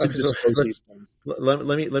need to disclose these things.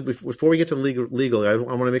 Before we get to legal, I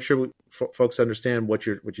want to make sure folks understand what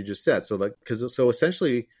you just said. So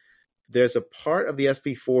essentially, there's a part of the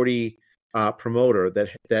SV40 promoter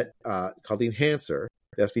that called the enhancer,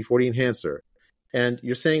 the SV40 enhancer, and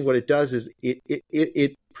you're saying what it does is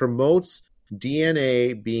it promotes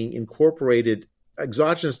DNA being incorporated,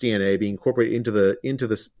 exogenous DNA being incorporated into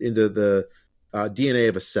the DNA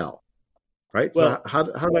of a cell. Right. Well, how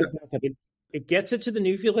does that? It gets it to the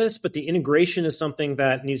nucleus, but the integration is something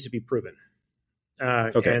that needs to be proven.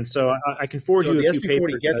 Okay. And so I can forward you a few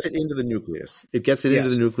papers. The SV40 gets it into the nucleus. It gets it into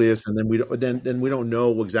the nucleus, and then we don't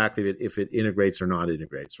know exactly if it integrates or not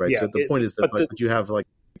integrates. Right. So the point is that you have like.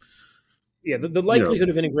 Yeah, the likelihood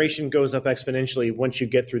of integration goes up exponentially once you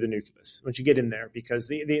get through the nucleus, once you get in there, because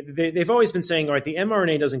they've always been saying, all right, the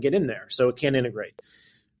mRNA doesn't get in there, so it can't integrate,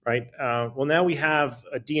 right? Well, now we have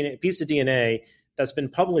a piece of DNA that's been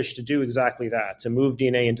published to do exactly that, to move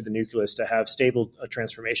DNA into the nucleus to have stable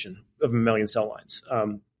transformation of mammalian cell lines.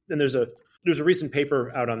 And there's a recent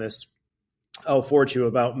paper out on this I'll forward to you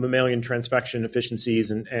about mammalian transfection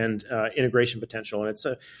efficiencies and integration potential. And it's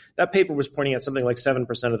that paper was pointing at something like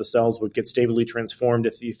 7% of the cells would get stably transformed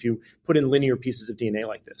if you put in linear pieces of DNA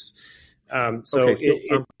like this.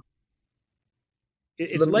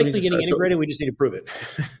 It's likely getting integrated. We just need to prove it.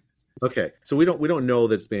 Okay, so we don't know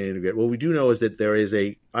that it's being integrated. What we do know is that there is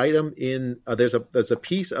a item in there's a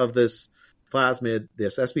piece of this plasmid,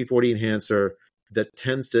 this SP40 enhancer, that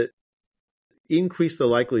tends to increase the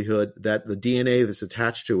likelihood that the DNA that's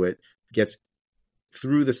attached to it gets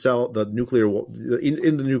through the cell, the nuclear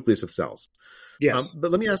in the nucleus of cells. Yes,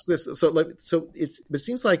 but let me ask this: it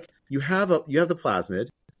seems like you have the plasmid.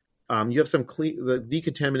 You have the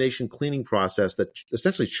decontamination cleaning process that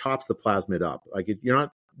essentially chops the plasmid up. Like you're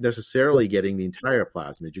not necessarily getting the entire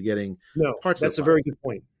plasmid; you're getting parts. That's a very good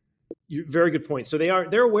point. Very good point. So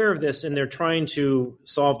they're aware of this, and they're trying to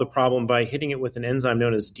solve the problem by hitting it with an enzyme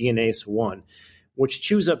known as DNase-1, which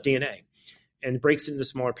chews up DNA and breaks it into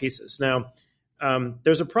smaller pieces. Now,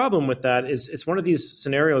 there's a problem with that. It's one of these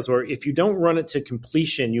scenarios where if you don't run it to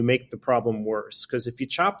completion, you make the problem worse. Because if you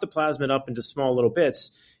chop the plasmid up into small little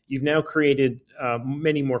bits, you've now created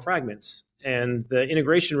many more fragments. And the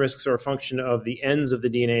integration risks are a function of the ends of the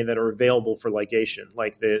DNA that are available for ligation.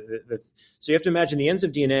 Like so you have to imagine the ends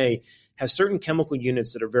of DNA have certain chemical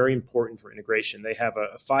units that are very important for integration. They have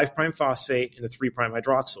a 5' phosphate and a 3'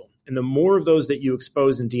 hydroxyl. And the more of those that you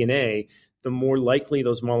expose in DNA, the more likely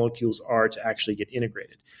those molecules are to actually get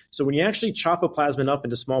integrated. So when you actually chop a plasmid up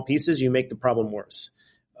into small pieces, you make the problem worse.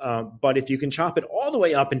 But if you can chop it all the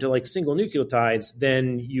way up into like single nucleotides,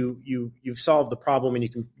 then you've solved the problem, and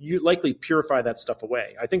you likely purify that stuff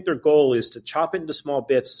away. I think their goal is to chop it into small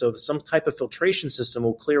bits so that some type of filtration system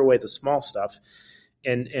will clear away the small stuff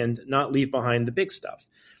and not leave behind the big stuff.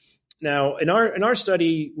 Now, in our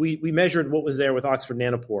study, we measured what was there with Oxford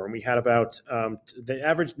Nanopore, and we had about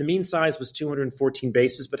the mean size was 214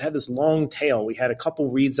 bases, but had this long tail. We had a couple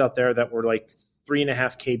reads out there that were like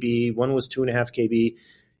 3.5 kb, one was 2.5 kb.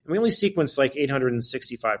 And we only sequenced like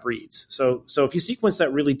 865 reads. So if you sequence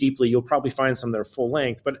that really deeply, you'll probably find some that are full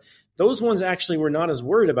length. But those ones actually we're not as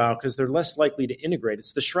worried about because they're less likely to integrate.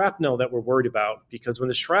 It's the shrapnel that we're worried about, because when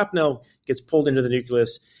the shrapnel gets pulled into the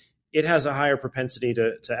nucleus, it has a higher propensity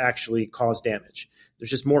to actually cause damage. There's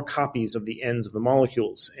just more copies of the ends of the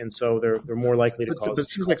molecules, and so they're more likely to cause. But it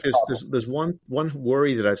seems like there's one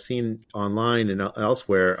worry that I've seen online and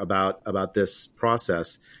elsewhere about this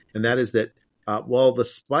process, and that is that while the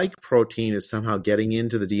spike protein is somehow getting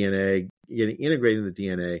into the DNA, getting integrated in the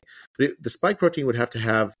DNA, but the spike protein would have to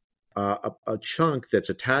have a chunk that's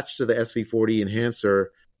attached to the SV40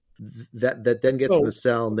 enhancer that then gets to the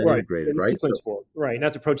cell and then integrated, right? Right,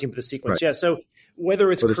 not the protein, but the sequence. Right. Yeah. So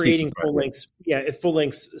whether it's creating full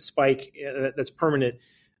length spike that's permanent,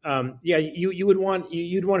 you'd want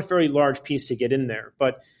a fairly large piece to get in there,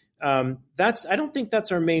 but. I don't think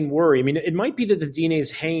that's our main worry. I mean, it might be that the DNA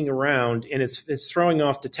is hanging around and it's throwing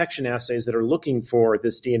off detection assays that are looking for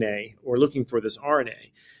this DNA or looking for this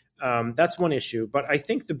RNA. That's one issue. But I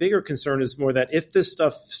think the bigger concern is more that if this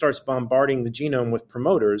stuff starts bombarding the genome with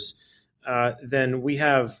promoters, then we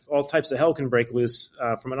have all types of hell can break loose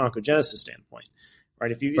from an oncogenesis standpoint,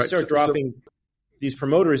 right? If you start dropping these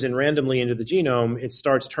promoters in randomly into the genome, it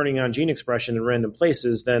starts turning on gene expression in random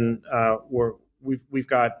places. Then we've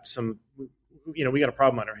got we got a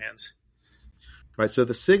problem on our hands. Right. So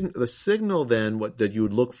the signal then that you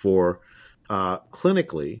would look for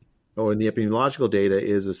clinically or in the epidemiological data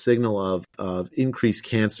is a signal of increased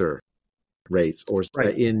cancer rates, or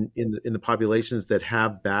in the populations that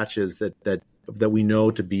have batches that we know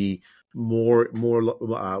to be more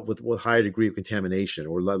with higher degree of contamination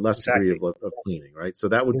or less degree of cleaning. Right. So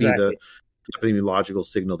that would be the epidemiological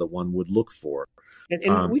signal that one would look for.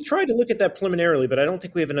 And we tried to look at that preliminarily, but I don't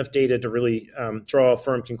think we have enough data to really draw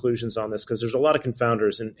firm conclusions on this because there's a lot of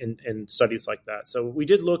confounders in studies like that. So we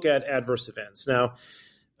did look at adverse events now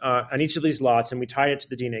on each of these lots, and we tied it to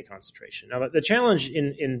the DNA concentration. Now, the challenge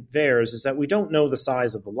in VAERS is that we don't know the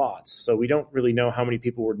size of the lots, so we don't really know how many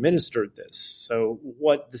people were administered this. So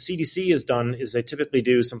what the CDC has done is they typically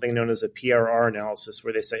do something known as a PRR analysis,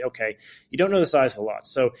 where they say, okay, you don't know the size of the lots,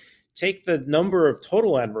 so take the number of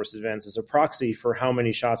total adverse events as a proxy for how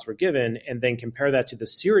many shots were given, and then compare that to the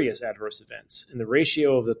serious adverse events. And the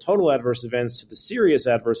ratio of the total adverse events to the serious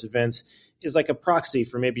adverse events is like a proxy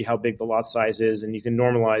for maybe how big the lot size is, and you can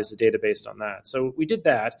normalize the data based on that. So we did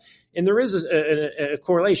that, and there is a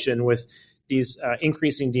correlation with these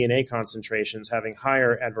increasing DNA concentrations having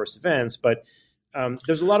higher adverse events, but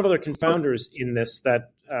there's a lot of other confounders in this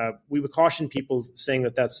that we would caution people, saying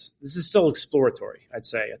that this is still exploratory, I'd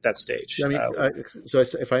say, at that stage. I mean, so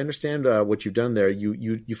if I understand what you've done there,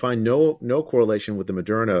 you find no correlation with the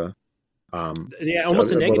Moderna.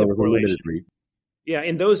 Almost a negative correlation. Yeah,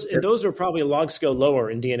 and those are probably a log scale lower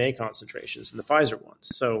in DNA concentrations than the Pfizer ones.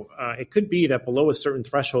 So it could be that below a certain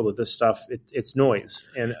threshold of this stuff, it's noise,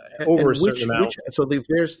 and over a certain amount. So the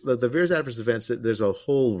VAERS adverse events, there's a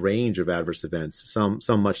whole range of adverse events, some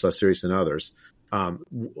much less serious than others.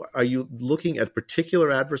 Are you looking at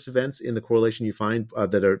particular adverse events in the correlation you find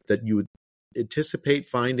that you would anticipate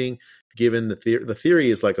finding, given the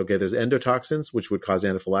theory is like, okay, there's endotoxins which would cause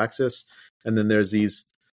anaphylaxis, and then there's these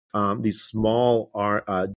small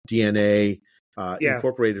DNA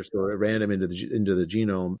incorporators that are random into the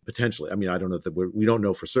genome potentially. I mean, I don't know that we don't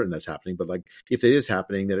know for certain that's happening, but like if it is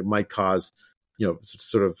happening, that it might cause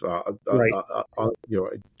sort of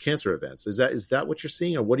cancer events. Is that what you're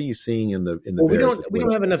seeing, or what are you seeing in the? Well, we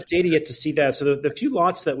don't have enough data yet to see that. So the few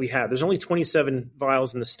lots that we have, there's only 27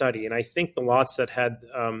 vials in the study, and I think the lots that had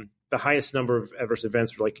the highest number of adverse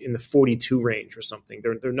events were like in the 42 range or something.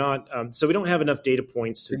 They're not. So we don't have enough data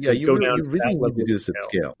points to go down. You really need to do this at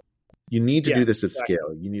scale. You need to do this at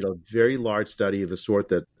scale. You need a very large study of the sort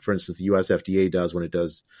that, for instance, the US FDA does when it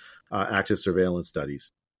does active surveillance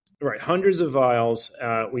studies. Right, hundreds of vials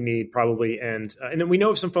we need probably, and then we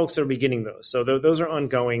know of some folks that are beginning those. So those are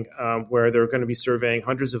ongoing, where they're going to be surveying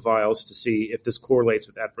hundreds of vials to see if this correlates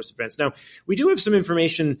with adverse events. Now, we do have some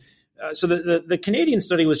information. So the Canadian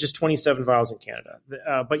study was just 27 vials in Canada,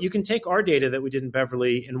 but you can take our data that we did in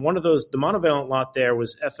Beverly, and one of those, the monovalent lot there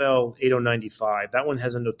was FL8095. That one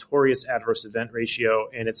has a notorious adverse event ratio,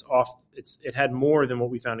 and it had more than what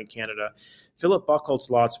we found in Canada. Philip Buchholz's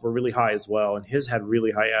lots were really high as well, and his had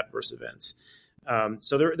really high adverse events.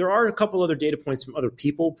 So there are a couple other data points from other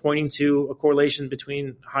people pointing to a correlation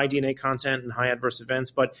between high DNA content and high adverse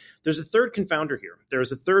events, but there's a third confounder here.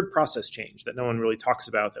 There's a third process change that no one really talks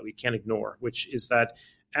about that we can't ignore, which is that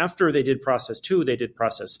after they did process 2, they did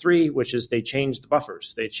process 3, which is they changed the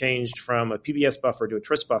buffers. They changed from a PBS buffer to a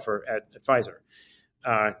TRIS buffer at Pfizer.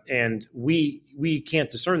 And we can't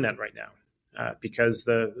discern that right now. Because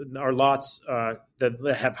our lots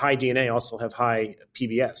that have high DNA also have high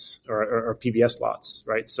PBS or PBS lots,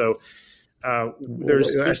 right? So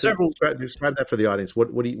there's several. Describe that for the audience. What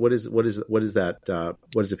is that?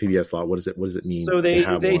 What is a PBS lot? What does it mean? So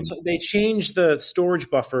they changed the storage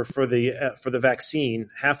buffer for the vaccine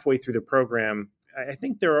halfway through the program. I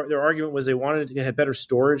think their argument was they wanted to have better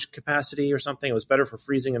storage capacity or something. It was better for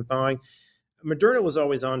freezing and thawing. Moderna was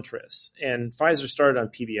always on TRIS, and Pfizer started on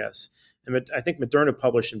PBS. And I think Moderna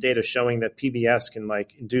published some data showing that PBS can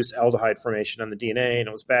induce aldehyde formation on the DNA, and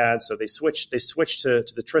it was bad. So they switched to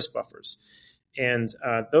the TRIS buffers, and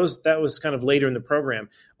that was kind of later in the program.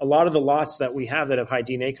 A lot of the lots that we have that have high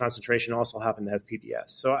DNA concentration also happen to have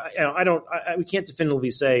PBS. So we can't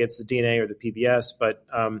definitively say it's the DNA or the PBS, but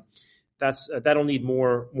that'll need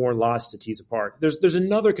more lots to tease apart. There's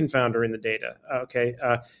another confounder in the data. Okay,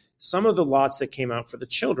 some of the lots that came out for the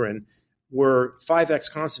children were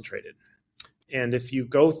 5x concentrated. And if you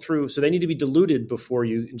go through, so they need to be diluted before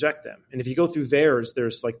you inject them. And if you go through VAERS,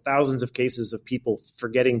 there's like thousands of cases of people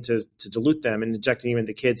forgetting to dilute them and injecting them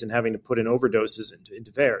into kids and having to put in overdoses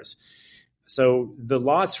into VAERS. So the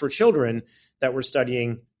lots for children that we're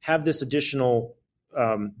studying have this additional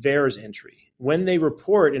VAERS entry. When they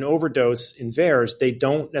report an overdose in VAERS, they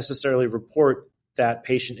don't necessarily report that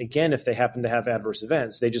patient again if they happen to have adverse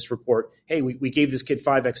events. They just report, hey, we gave this kid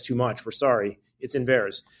 5x too much. We're sorry. It's in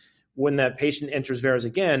VAERS. When that patient enters VAERS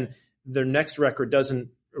again, their next record doesn't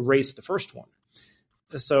erase the first one.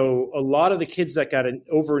 So a lot of the kids that got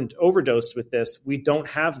overdosed with this, we don't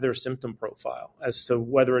have their symptom profile as to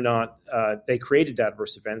whether or not they created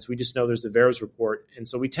adverse events. We just know there's the VAERS report. And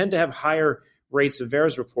so we tend to have higher rates of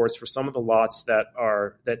VAERS reports for some of the lots that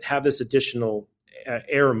have this additional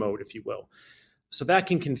error mode, if you will. So that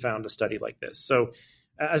can confound a study like this. So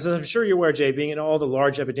as I'm sure you're aware, Jay, being in all the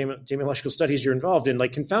large epidemiological studies you're involved in,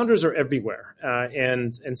 confounders are everywhere.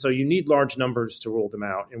 And so you need large numbers to rule them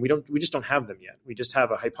out. And we just don't have them yet. We just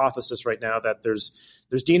have a hypothesis right now that there's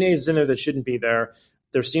DNAs in there that shouldn't be there.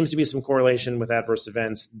 There seems to be some correlation with adverse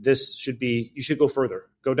events. You should go further,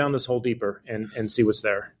 go down this hole deeper and see what's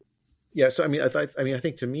there. Yeah. So, I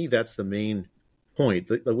think to me, that's the main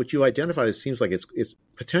point. What you identified, it seems like it's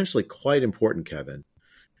potentially quite important, Kevin.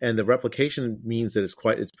 and the replication means that it's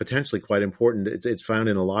potentially quite important. It's found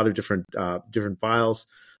in a lot of different files.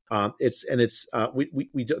 There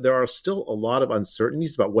are still a lot of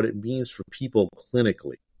uncertainties about what it means for people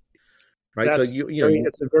clinically, right? That's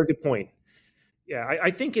a very good point. Yeah,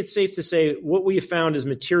 I think it's safe to say what we have found is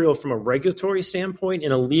material from a regulatory standpoint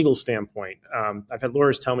and a legal standpoint. I've had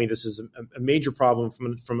lawyers tell me this is a major problem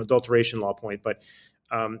from adulteration law point, but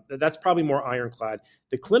that's probably more ironclad.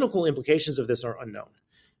 The clinical implications of this are unknown.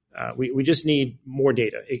 We just need more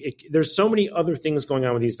data. There's so many other things going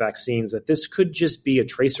on with these vaccines that this could just be a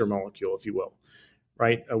tracer molecule, if you will,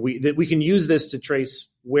 right? We can use this to trace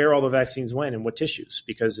where all the vaccines went and what tissues,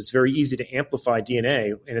 because it's very easy to amplify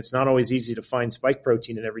DNA, and it's not always easy to find spike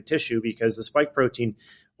protein in every tissue because the spike protein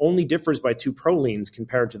only differs by 2 prolines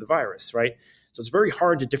compared to the virus, right? So it's very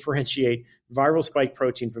hard to differentiate viral spike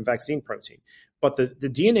protein from vaccine protein. But the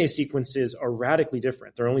DNA sequences are radically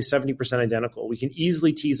different. They're only 70% identical. We can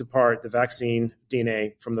easily tease apart the vaccine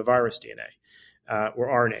DNA from the virus DNA, or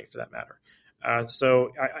RNA for that matter.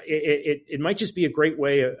 So it might just be a great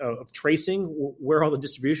way of tracing where all the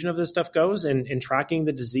distribution of this stuff goes and tracking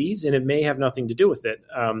the disease, and it may have nothing to do with it.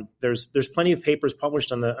 There's plenty of papers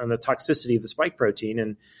published on the toxicity of the spike protein,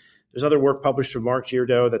 and there's other work published from Mark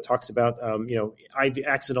Girdo that talks about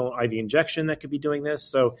accidental IV injection that could be doing this.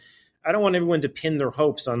 So I don't want everyone to pin their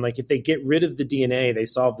hopes on if they get rid of the DNA, they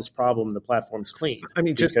solve this problem and the platform's clean. I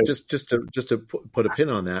mean, just to put a pin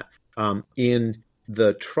on that, in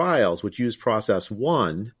the trials which used process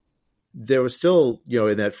 1, there was still,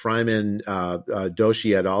 in that Fryman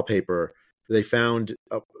Doshi et al. Paper, they found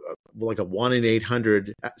a 1 in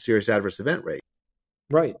 800 serious adverse event rate.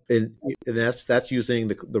 Right, and that's using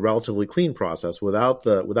the relatively clean process without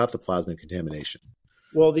the plasmid contamination.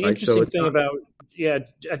 Well, the interesting thing about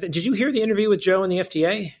did you hear the interview with Joe and the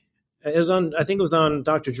FDA? It was on, I think it was on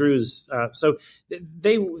Dr. Drew's. So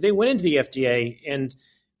they went into the FDA, and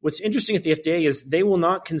what's interesting at the FDA is they will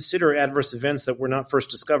not consider adverse events that were not first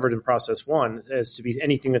discovered in process 1 as to be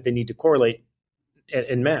anything that they need to correlate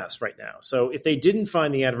en masse right now. So if they didn't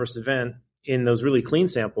find the adverse event in those really clean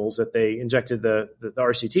samples that they injected the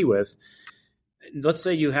RCT with, let's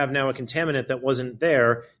say you have now a contaminant that wasn't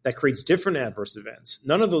there that creates different adverse events.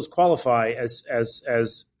 None of those qualify as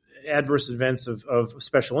adverse events of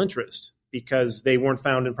special interest because they weren't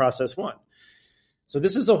found in process 1. So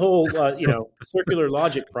this is the whole, circular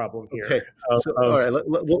logic problem here. Okay. All right.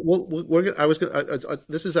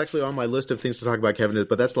 This is actually on my list of things to talk about, Kevin.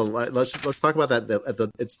 But let's talk about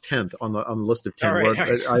that it's 10th on the list of 10. All right.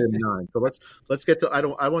 Item 9. So let's get to.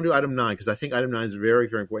 I want to do item 9 because I think item 9 is very,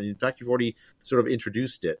 very important. In fact, you've already sort of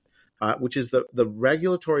introduced it, which is the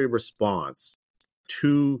regulatory response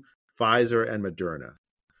to Pfizer and Moderna.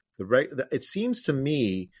 It seems to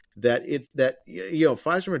me that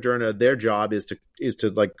Pfizer and Moderna, their job is to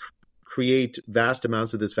create vast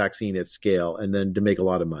amounts of this vaccine at scale and then to make a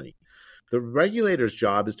lot of money. The regulator's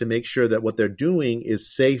job is to make sure that what they're doing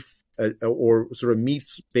is safe or sort of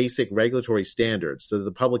meets basic regulatory standards, so that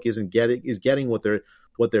the public is getting what they're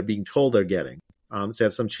being told they're getting. So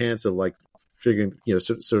have some chance of figuring, knowing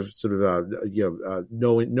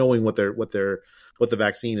what the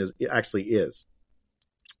vaccine actually is.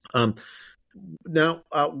 Now,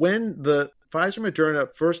 when the Pfizer and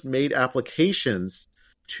Moderna first made applications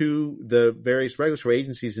to the various regulatory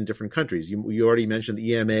agencies in different countries, you already mentioned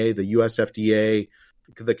the EMA, the US FDA,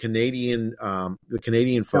 the Canadian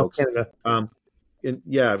folks, Health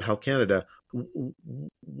Canada.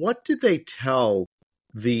 What did they tell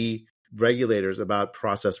the regulators about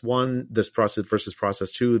process 1, this process versus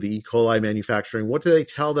process 2, the E. coli manufacturing? What did they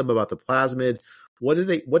tell them about the plasmid? What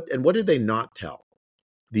did they not tell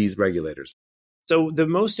these regulators? So the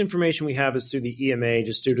most information we have is through the EMA,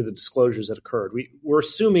 just due to the disclosures that occurred. We're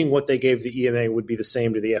assuming what they gave the EMA would be the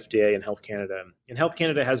same to the FDA and Health Canada. And Health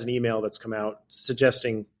Canada has an email that's come out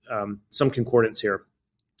suggesting some concordance here.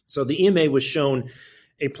 So the EMA was shown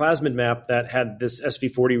a plasmid map that had this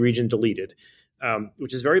SV40 region deleted,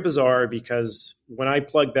 which is very bizarre because when I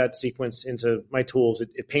plug that sequence into my tools,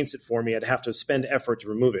 it paints it for me. I'd have to spend effort to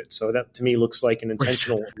remove it. So that to me looks like an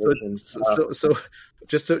intentional version. So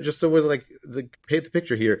just so we're paint the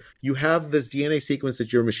picture here, you have this DNA sequence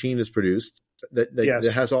that your machine has produced that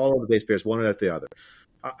has all of the base pairs, one after the other.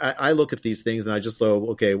 I look at these things and I just go,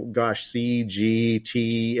 okay, gosh, C, G,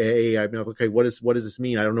 T, A. I'm like, okay, what does this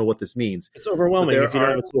mean? I don't know what this means. It's overwhelming if you don't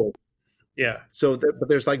have a tool. Yeah. So, but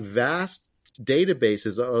there's vast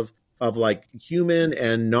databases of human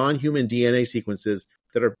and non-human DNA sequences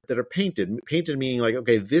that are painted meaning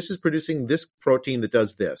okay, this is producing this protein that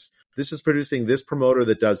does this. This is producing this promoter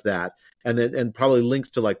that does that, and probably links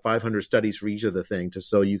to 500 studies for each of the things, just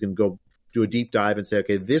so you can go do a deep dive and say,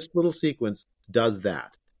 okay, this little sequence does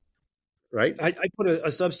that, right? I put a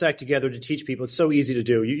Substack together to teach people. It's so easy to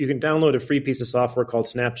do. You can download a free piece of software called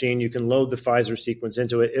SnapGene. You can load the Pfizer sequence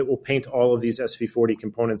into it. It will paint all of these SV40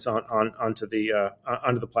 components onto the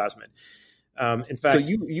plasmid. In fact,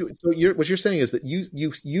 what you're saying is that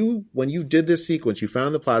you when you did this sequence, you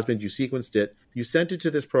found the plasmid, you sequenced it, you sent it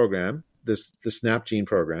to this program, the SnapGene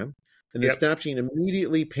program, and the SnapGene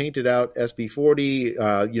immediately painted out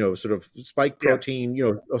SV40, sort of spike protein,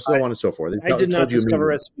 so on and so forth. I did not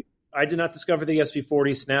discover the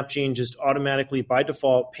SV40. SnapGene just automatically, by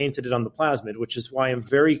default, painted it on the plasmid, which is why I'm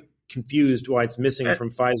very confused why it's missing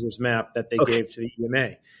from Pfizer's map that they gave to the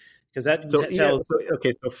EMA. Because that tells. So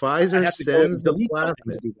Pfizer sends the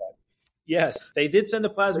plasmid. Yes, they did send the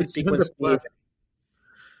plasmid sequence.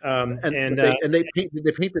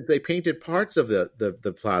 They painted parts of the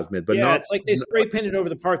plasmid, but not. It's like they spray painted over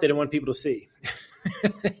the part they didn't want people to see.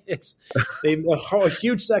 A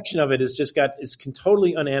huge section of it is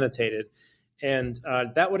totally unannotated, and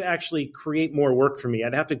that would actually create more work for me.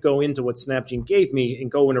 I'd have to go into what SnapGene gave me and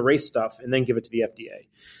go and erase stuff and then give it to the FDA.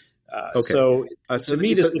 So to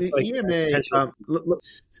me, this looks like EMA. Can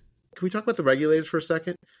we talk about the regulators for a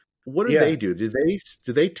second? What do they do? Do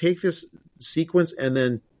they take this sequence and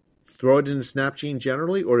then throw it into SnapGene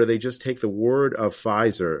generally, or do they just take the word of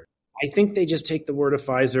Pfizer? I think they just take the word of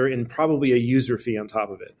Pfizer and probably a user fee on top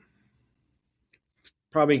of it.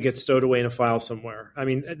 Probably gets stowed away in a file somewhere. I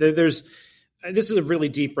mean, this is a really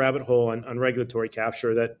deep rabbit hole on regulatory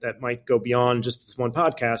capture that might go beyond just this one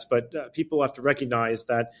podcast, but people have to recognize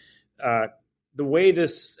that the way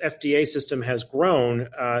this FDA system has grown,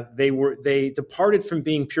 they departed from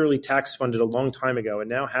being purely tax funded a long time ago, and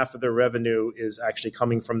now half of their revenue is actually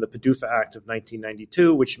coming from the PDUFA Act of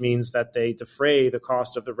 1992, which means that they defray the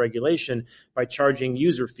cost of the regulation by charging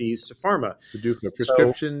user fees to pharma. PDUFA,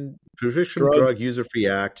 Prescription Drug User Fee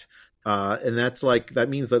Act, and that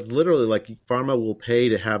means that literally, like, pharma will pay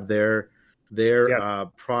to have their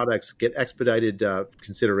products get expedited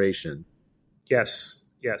consideration. Yes.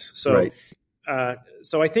 So. Right.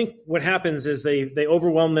 So I think what happens is they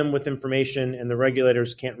overwhelm them with information, and the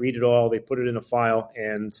regulators can't read it all. They put it in a file,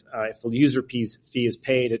 and if the user fee is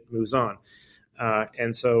paid, it moves on.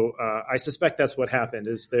 And so I suspect that's what happened.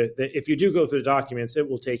 Is that if you do go through the documents, it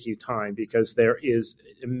will take you time because there is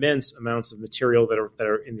immense amounts of material that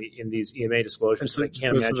are in these EMA disclosures. So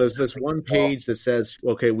there's this one page that says,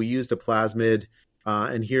 okay, we used a plasmid,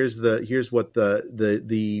 and here's what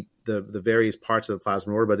the various parts of the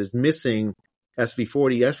plasmid were, but is missing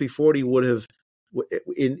SV40. SV40 would have,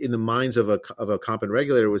 in the minds of a competent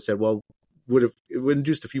regulator, would have said, well, it would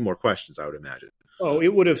induced a few more questions, I would imagine. Oh,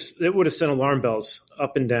 it would have sent alarm bells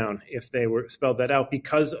up and down if they were spelled that out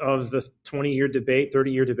because of the 20-year debate,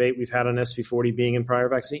 30-year debate we've had on SV40 being in prior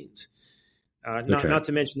vaccines. Not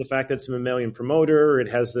to mention the fact that it's a mammalian promoter. It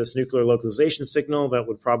has this nuclear localization signal that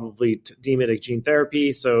would probably deem it a gene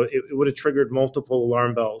therapy. So it would have triggered multiple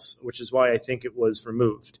alarm bells, which is why I think it was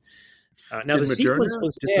removed. Now, the sequence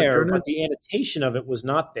was there, but the annotation of it was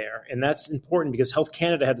not there. And that's important because Health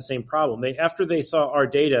Canada had the same problem. After they saw our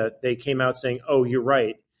data, they came out saying, oh, you're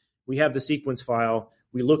right. We have the sequence file.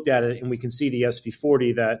 We looked at it, and we can see the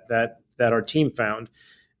SV40 that our team found.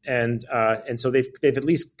 And so they've at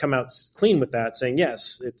least come out clean with that, saying,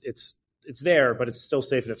 yes, it's there, but it's still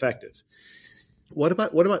safe and effective. What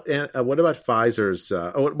about Pfizer's?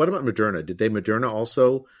 What about Moderna? Did Moderna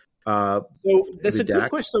also? So that's a good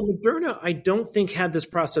question. So Moderna, I don't think had this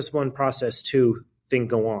process 1, process 2 thing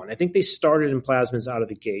go on. I think they started in plasmids out of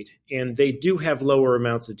the gate, and they do have lower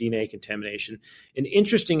amounts of DNA contamination. An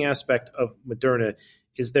interesting aspect of Moderna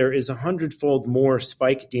is there is 100-fold more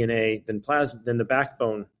spike DNA than the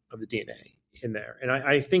backbone of the DNA in there, and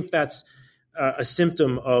I think that's a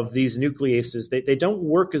symptom of these nucleases. They don't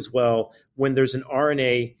work as well when there's an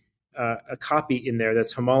RNA, a copy in there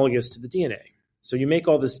that's homologous to the DNA. So you make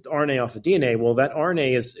all this RNA off of DNA. Well, that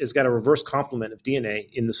RNA is got a reverse complement of DNA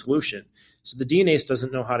in the solution. So the DNase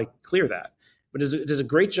doesn't know how to clear that. But it does a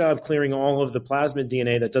great job clearing all of the plasmid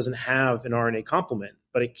DNA that doesn't have an RNA complement,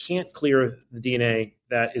 but it can't clear the DNA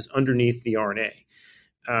that is underneath the RNA.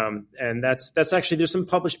 And that's actually, there's some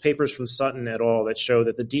published papers from Sutton et al. That show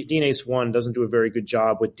that the DNase 1 doesn't do a very good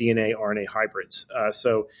job with DNA RNA hybrids.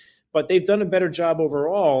 But they've done a better job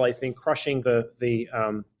overall, I think, crushing the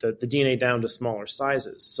DNA down to smaller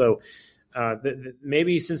sizes. So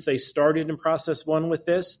maybe since they started in process 1 with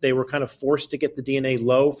this, they were kind of forced to get the DNA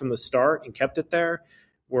low from the start and kept it there,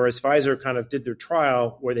 whereas Pfizer kind of did their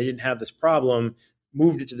trial where they didn't have this problem,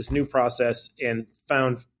 moved it to this new process and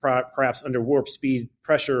found perhaps under warp speed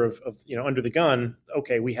pressure of under the gun,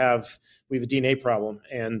 okay, we have a DNA problem,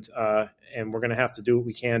 and we're going to have to do what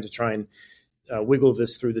we can to try and wiggle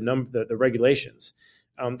this through the regulations.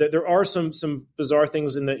 There are some bizarre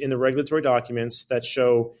things in the regulatory documents that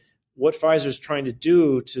show what Pfizer's trying to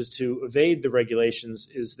do to evade the regulations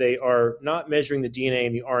is they are not measuring the DNA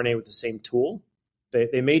and the RNA with the same tool.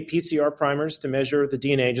 They made PCR primers to measure the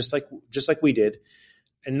DNA just like we did.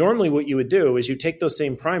 And normally what you would do is you take those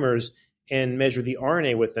same primers and measure the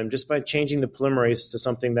RNA with them just by changing the polymerase to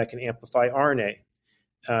something that can amplify RNA.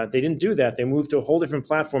 They didn't do that. They moved to a whole different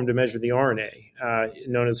platform to measure the RNA,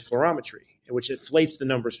 known as fluorometry, which inflates the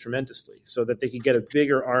numbers tremendously so that they could get a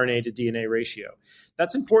bigger RNA to DNA ratio.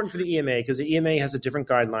 That's important for the EMA because the EMA has a different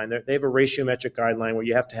guideline. They have a ratiometric guideline where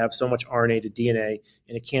you have to have so much RNA to DNA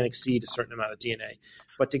and it can't exceed a certain amount of DNA.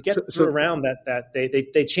 But to get around that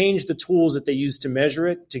they changed the tools that they used to measure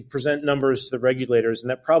it to present numbers to the regulators, and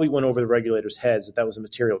that probably went over the regulators' heads that was a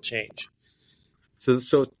material change. So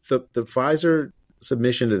the Pfizer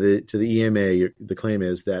submission to the EMA, the claim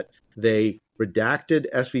is that they redacted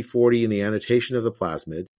SV40 in the annotation of the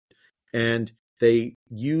plasmid, and they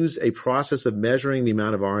used a process of measuring the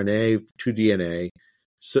amount of RNA to DNA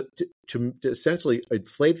to essentially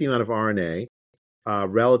inflate the amount of RNA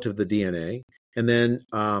relative to the DNA, and then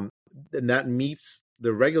that meets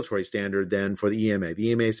the regulatory standard then for the EMA.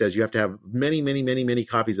 The EMA says you have to have many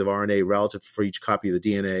copies of RNA relative for each copy of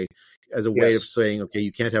the DNA as a way of saying, okay,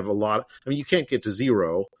 you can't have a lot. You can't get to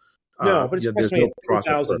zero. No, but it's approximately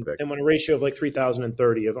 3,000. They want a ratio of like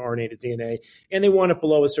 3,030 of RNA to DNA, and they want it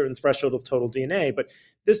below a certain threshold of total DNA. But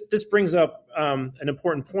this brings up an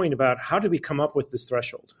important point about how did we come up with this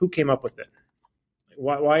threshold? Who came up with it?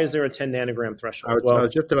 Why is there a 10 nanogram threshold? I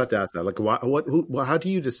was just about to ask that. Like, how do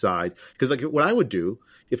you decide? Because like what I would do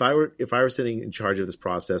if I were sitting in charge of this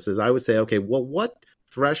process is I would say, okay, well, what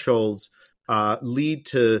thresholds lead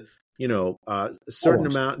to a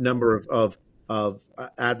certain number of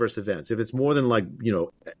adverse events? If it's more than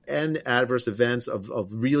n adverse events of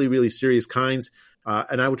really, really serious kinds,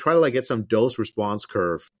 and I would try to get some dose response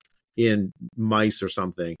curve in mice or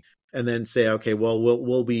something, and then say, okay, well,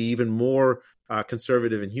 we'll be even more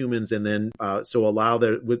conservative in humans, and then so allow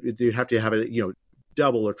you have to have it,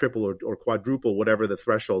 double or triple or quadruple whatever the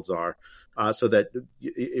thresholds are, so that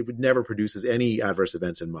it would never produces any adverse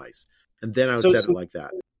events in mice. And then I would set it like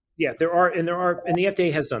that. Yeah, there are, and the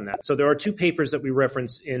FDA has done that. So there are two papers that we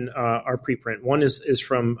reference in our preprint. One is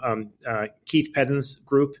from Keith Pedden's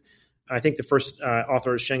group. I think the first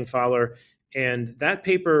author is Sheng Fowler, and that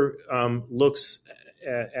paper looks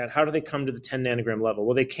at how do they come to the 10 nanogram level.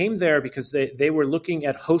 Well, they came there because they were looking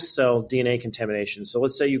at host cell DNA contamination. So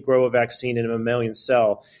let's say you grow a vaccine in a mammalian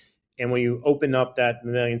cell, and when you open up that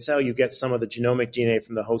mammalian cell, you get some of the genomic DNA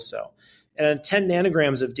from the host cell. And at 10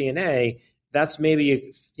 nanograms of DNA, that's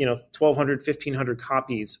maybe 1,200, 1,500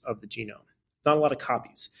 copies of the genome. Not a lot of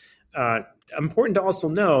copies. Important to also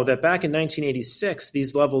know that back in 1986,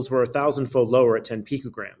 these levels were 1,000-fold lower at 10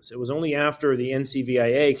 picograms. It was only after the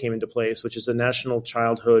NCVIA came into place, which is the National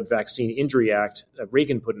Childhood Vaccine Injury Act that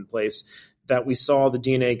Reagan put in place, that we saw the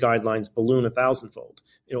DNA guidelines balloon 1,000-fold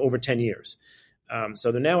over 10 years.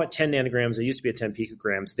 So they're now at 10 nanograms. They used to be at 10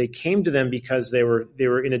 picograms. They came to them because they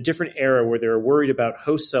were in a different era where they were worried about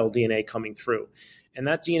host cell DNA coming through. And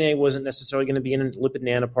that DNA wasn't necessarily going to be in a lipid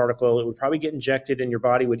nanoparticle. It would probably get injected and your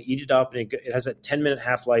body would eat it up, and it has a 10-minute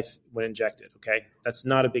half-life when injected, okay? That's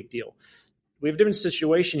not a big deal. We have a different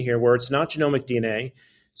situation here where it's not genomic DNA.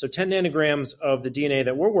 So 10 nanograms of the DNA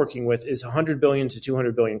that we're working with is 100 billion to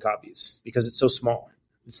 200 billion copies because it's so small.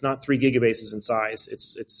 It's not 3 gigabases in size.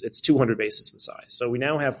 It's 200 bases in size. So we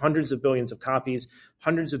now have hundreds of billions of copies,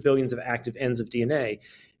 hundreds of billions of active ends of DNA,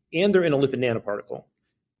 and they're in a lipid nanoparticle,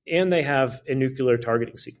 and they have a nuclear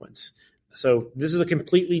targeting sequence. So this is a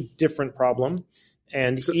completely different problem.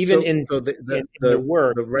 And the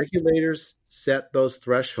work, the regulators set those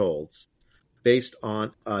thresholds based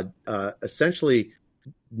on essentially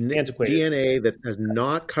antiquated DNA that is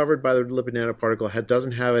not covered by the lipid nanoparticle,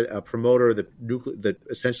 doesn't have a promoter that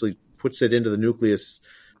essentially puts it into the nucleus,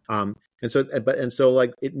 and so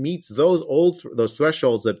it meets those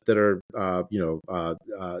thresholds that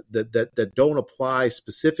don't apply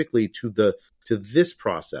specifically to this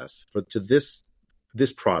process to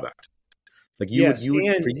this product. Like you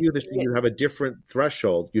have a different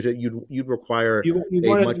threshold. You'd require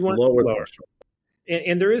a much lower threshold.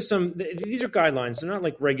 And there is these are guidelines. They're not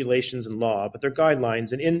like regulations and law, but they're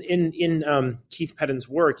guidelines. And in Keith Pedden's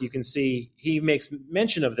work, you can see he makes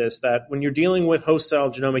mention of this, that when you're dealing with host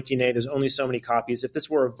cell genomic DNA, there's only so many copies. If this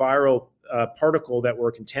were a viral particle that were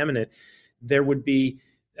a contaminant, there'd be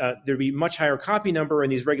much higher copy number,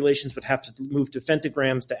 and these regulations would have to move to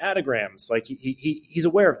femtograms to attograms. Like he's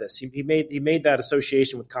aware of this. He made that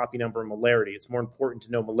association with copy number and molarity. It's more important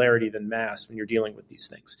to know molarity than mass when you're dealing with these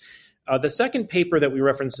things. The second paper that we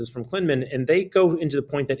reference is from Klinman, and they go into the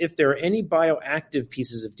point that if there are any bioactive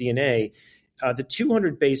pieces of DNA, the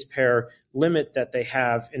 200 base pair limit that they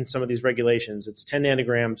have in some of these regulations, it's 10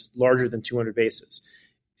 nanograms larger than 200 bases.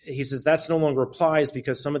 He says that's no longer applies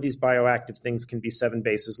because some of these bioactive things can be 7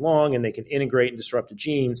 bases long and they can integrate and disrupt a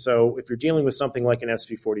gene. So if you're dealing with something like an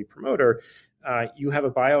SV40 promoter, you have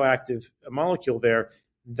a bioactive molecule there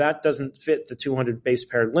that doesn't fit the 200 base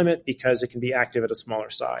pair limit because it can be active at a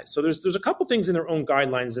smaller size. So there's a couple things in their own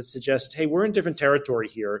guidelines that suggest, hey, we're in different territory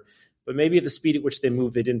here, but maybe at the speed at which they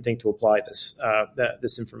move, they didn't think to apply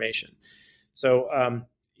this information. So I'm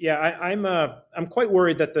quite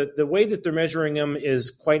worried that the way that they're measuring them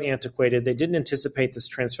is quite antiquated. They didn't anticipate this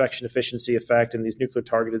transfection efficiency effect and these nuclear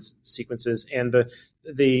targeted sequences. And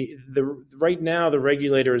the right now the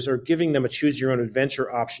regulators are giving them a choose your own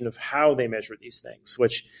adventure option of how they measure these things,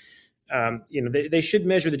 which they should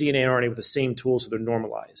measure the DNA and RNA with the same tools so they're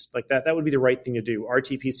normalized. Like that would be the right thing to do.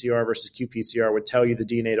 RT-PCR versus qPCR would tell you the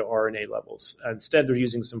DNA to RNA levels. Instead, they're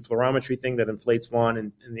using some fluorometry thing that inflates one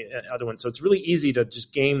and the other one. So it's really easy to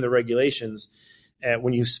just game the regulations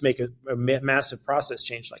when you make a massive process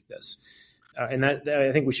change like this. And that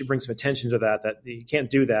I think we should bring some attention to that you can't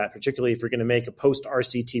do that, particularly if you're going to make a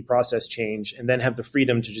post-RCT process change and then have the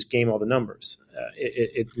freedom to just game all the numbers.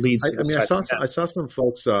 It leads to this I saw some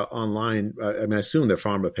folks online. I assume they're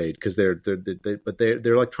pharma paid because they're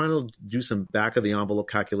like trying to do some back of the envelope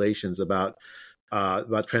calculations about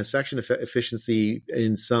transfection efficiency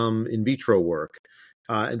in some in vitro work.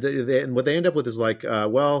 And what they end up with is like,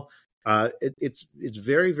 it's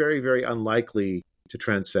very, very, very unlikely to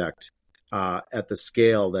transfect at the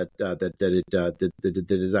scale that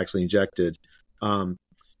is actually injected. My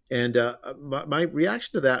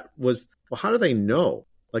reaction to that was, well, how do they know?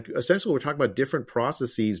 Like, essentially, we're talking about different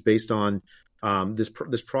processes based on this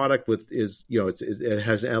product it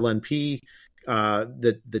has an LNP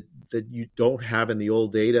that you don't have in the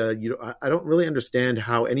old data. I don't really understand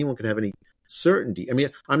how anyone can have any certainty. I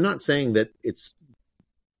mean, I'm not saying that it's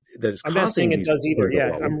I'm not saying it does either.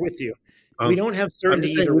 Yeah, I'm with you. We don't have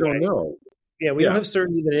certainty either way. We don't know. Yeah, we don't have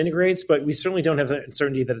certainty that it integrates, but we certainly don't have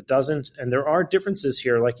certainty that it doesn't. And there are differences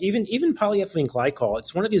here. Like even polyethylene glycol,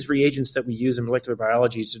 it's one of these reagents that we use in molecular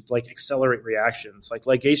biology to like accelerate reactions. Like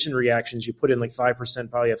ligation reactions, you put in like 5%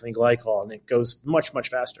 polyethylene glycol and it goes much, much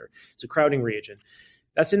faster. It's a crowding reagent.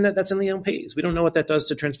 That's in the LPs. We don't know what that does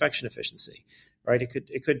to transfection efficiency, right?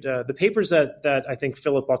 It could. The papers that I think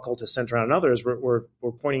Philip Buckle to Center and others were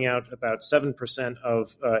pointing out about 7%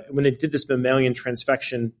 of when they did this mammalian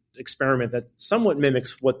transfection experiment that somewhat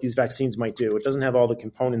mimics what these vaccines might do. It doesn't have all the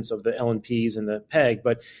components of the LNPs and the PEG,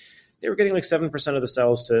 but they were getting like 7% of the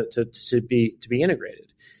cells to be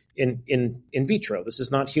integrated in vitro. This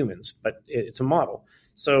is not humans, but it's a model.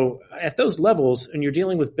 So at those levels, and you're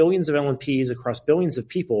dealing with billions of LNPs across billions of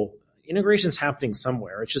people, integration is happening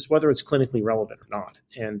somewhere. It's just whether it's clinically relevant or not.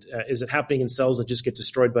 And is it happening in cells that just get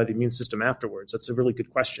destroyed by the immune system afterwards? That's a really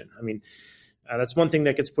good question. I mean, that's one thing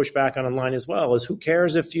that gets pushed back on online as well, is who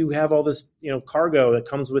cares if you have all this cargo that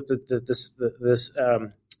comes with this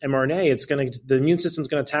mRNA? The immune system's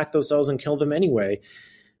going to attack those cells and kill them anyway.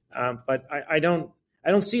 But I don't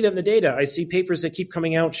see that in the data. I see papers that keep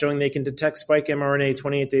coming out showing they can detect spike mRNA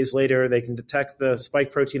 28 days later. They can detect the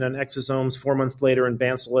spike protein on exosomes 4 months later in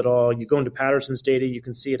Bansal et al. You go into Patterson's data, you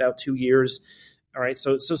can see it out 2 years. All right,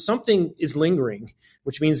 so something is lingering,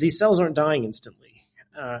 which means these cells aren't dying instantly.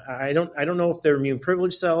 I don't know if they're immune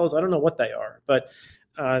privileged cells. I don't know what they are, but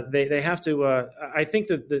they have to. I think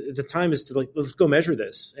that the time is to let's go measure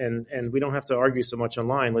this, and we don't have to argue so much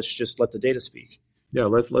online. Let's just let the data speak. Yeah,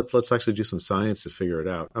 let's actually do some science to figure it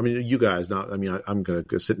out. I mean, you guys, not. I mean, I'm going to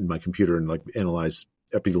go sit in my computer and like analyze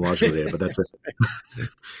epidemiological data, but that's it.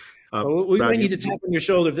 Well, we might need to tap on your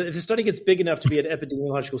shoulder. If the study gets big enough to be at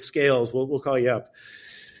epidemiological scales, we'll call you up.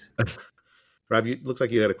 Rav, looks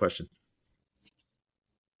like you had a question.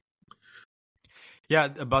 Yeah,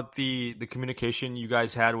 about the communication you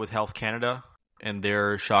guys had with Health Canada and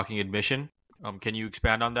their shocking admission. Can you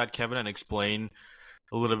expand on that, Kevin, and explain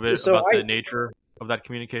a little bit about the nature of that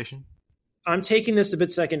communication? I'm taking this a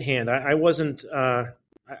bit secondhand. I wasn't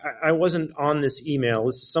on this email.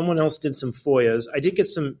 Someone else did some FOIAs. I did get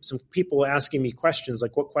some people asking me questions,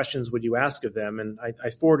 like what questions would you ask of them, and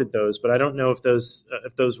I forwarded those, but I don't know if those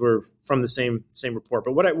were from the same report.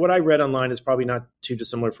 But what I read online is probably not too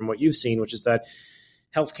dissimilar from what you've seen, which is that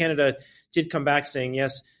Health Canada did come back saying,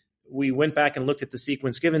 yes, we went back and looked at the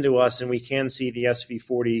sequence given to us, and we can see the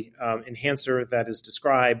SV40 enhancer that is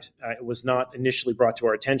described. It was not initially brought to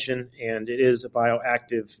our attention, and it is a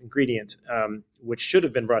bioactive ingredient, which should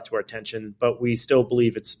have been brought to our attention, but we still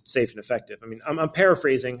believe it's safe and effective. I mean, I'm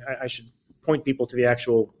paraphrasing. I should point people to the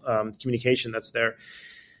actual communication that's there.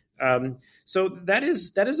 So that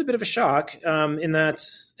is a bit of a shock in that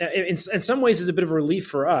in some ways is a bit of a relief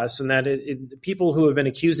for us, and that people who have been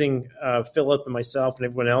accusing Philip and myself and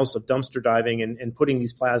everyone else of dumpster diving and putting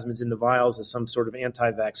these plasmids into vials as some sort of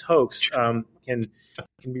anti-vax hoax can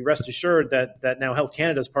be rest assured that now Health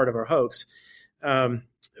Canada is part of our hoax.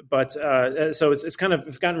 But so it's kind of,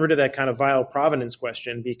 we've gotten rid of that kind of vial provenance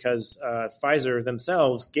question because Pfizer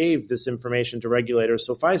themselves gave this information to regulators,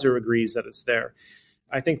 so Pfizer agrees that it's there.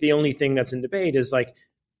 I think the only thing that's in debate is like,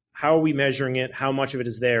 how are we measuring it? How much of it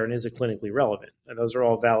is there, and is it clinically relevant? And those are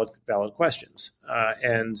all valid questions.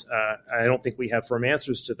 And I don't think we have firm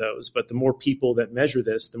answers to those. But the more people that measure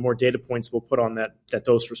this, the more data points we'll put on that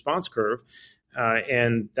dose response curve,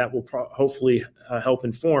 and that will hopefully help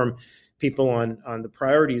inform people on the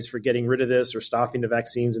priorities for getting rid of this or stopping the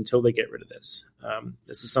vaccines until they get rid of this.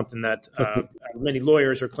 This is something that many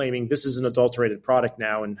lawyers are claiming this is an adulterated product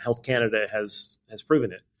now, and Health Canada has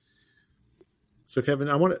proven it. So, Kevin,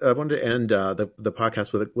 I wanted to end the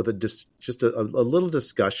podcast with just a little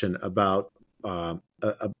discussion about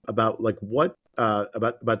like what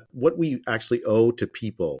what we actually owe to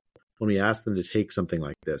people when we ask them to take something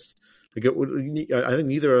like this. Like I think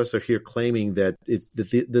neither of us are here claiming that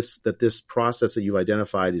this process that you've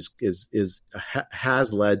identified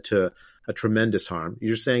has led to a tremendous harm.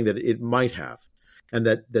 You're saying that it might have, and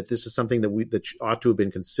that this is something that ought to have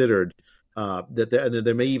been considered. That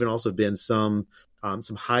there may even also have been some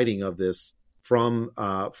hiding of this from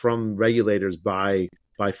regulators by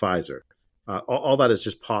Pfizer. All that is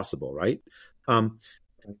just possible, right?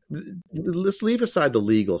 Let's leave aside the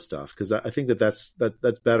legal stuff, because I think that's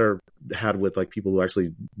better had with like people who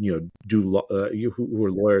actually who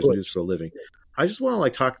are lawyers and do this for a living. I just want to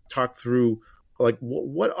like talk through like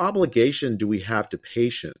what obligation do we have to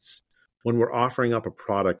patients when we're offering up a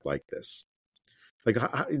product like this? Like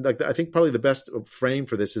I think probably the best frame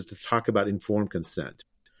for this is to talk about informed consent,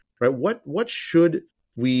 right? What should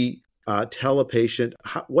we tell a patient?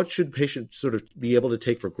 What should patients sort of be able to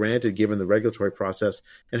take for granted given the regulatory process,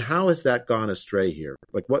 and how has that gone astray here?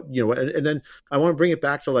 Like and then I want to bring it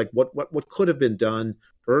back to like what could have been done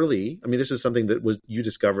early. I mean, this is something that you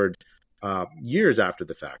discovered years after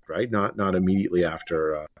the fact, right? Not immediately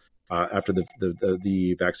after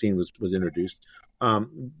the vaccine was introduced.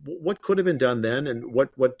 What could have been done then, and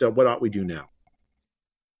what ought we do now?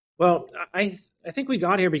 Well, I think we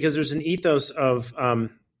got here because there's an ethos of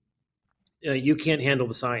you can't handle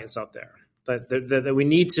the science out there. That we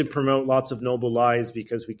need to promote lots of noble lies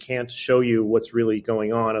because we can't show you what's really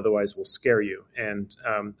going on, otherwise we'll scare you. And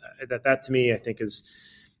that to me, I think is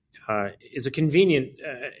a convenient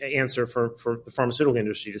answer for the pharmaceutical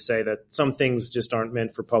industry to say that some things just aren't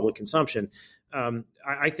meant for public consumption.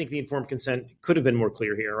 I think the informed consent could have been more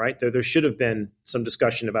clear here, right? There should have been some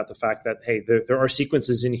discussion about the fact that, hey, there are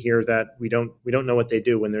sequences in here that we don't know what they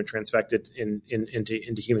do when they're transfected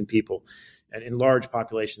into human people and in large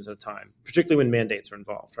populations at a time, particularly when mandates are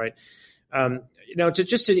involved, right?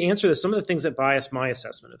 Just to answer this, some of the things that bias my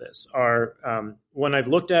assessment of this are when I've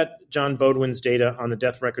looked at John Bodwin's data on the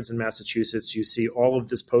death records in Massachusetts, you see all of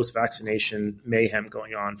this post-vaccination mayhem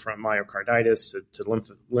going on, from myocarditis to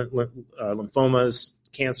lymphomas,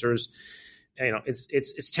 cancers.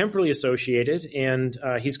 It's temporally associated, and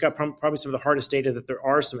he's got probably some of the hardest data that there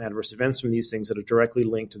are some adverse events from these things that are directly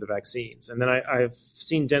linked to the vaccines. And then I've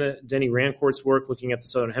seen Denny Rancourt's work looking at the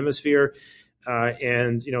Southern Hemisphere.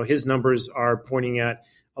 And his numbers are pointing at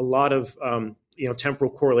a lot of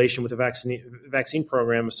temporal correlation with the vaccine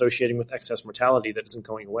program associating with excess mortality that isn't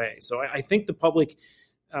going away. So I think the public,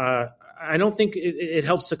 I don't think it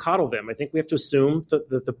helps to coddle them. I think we have to assume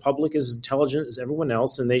that the public is intelligent as everyone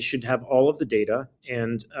else, and they should have all of the data,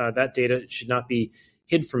 and that data should not be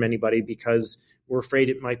hid from anybody because we're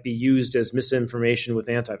afraid it might be used as misinformation with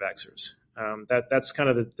anti-vaxxers. That's kind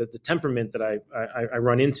of the temperament that I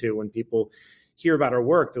run into when people hear about our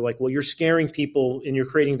work. They're like, well, you're scaring people and you're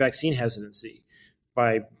creating vaccine hesitancy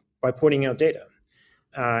by putting out data.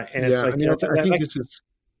 And it's like,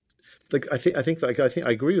 I think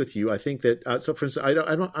I agree with you. I think that so for instance,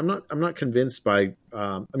 I'm not convinced by.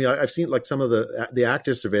 I've seen like some of the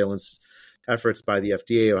active surveillance efforts by the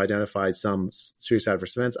FDA have identified some serious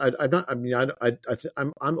adverse events.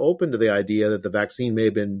 I'm open to the idea that the vaccine may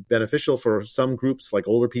have been beneficial for some groups, like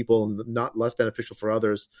older people, and not less beneficial for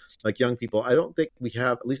others, like young people. I don't think we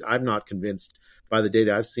have, at least I'm not convinced by the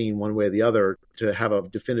data I've seen one way or the other, to have a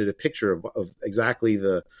definitive picture of exactly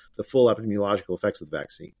the full epidemiological effects of the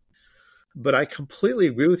vaccine. But I completely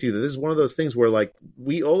agree with you that this is one of those things where, like,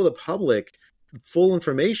 we owe the public full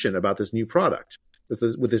information about this new product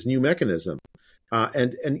with this new mechanism,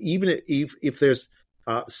 and even if there's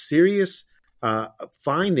serious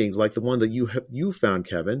findings like the one that you found,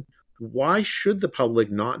 Kevin, why should the public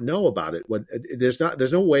not know about it?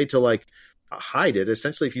 There's no way to like hide it.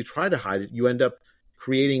 Essentially, if you try to hide it, you end up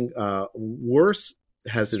creating worse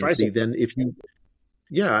hesitancy than if you.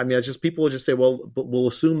 Yeah, I mean, it's just people will just say, "Well, but we'll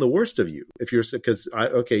assume the worst of you if you're because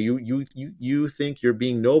you think you're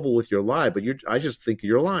being noble with your lie, but I just think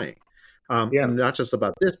you're lying." And not just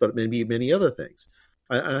about this, but maybe many other things.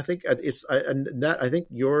 And I think I think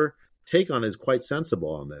your take on it is quite sensible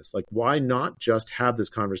on this. Like, why not just have this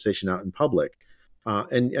conversation out in public,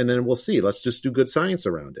 and then we'll see. Let's just do good science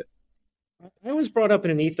around it. I was brought up in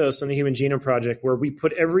an ethos on the Human Genome Project where we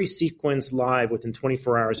put every sequence live within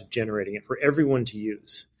 24 hours of generating it for everyone to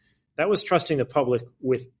use. That was trusting the public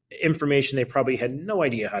with information they probably had no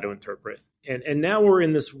idea how to interpret. And now we're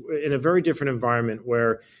in a very different environment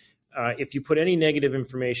where if you put any negative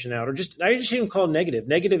information out, or I just even call it negative.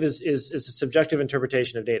 Negative is a subjective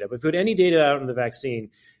interpretation of data. But if you put any data out on the vaccine,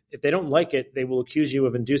 if they don't like it, they will accuse you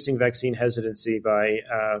of inducing vaccine hesitancy by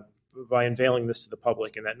unveiling this to the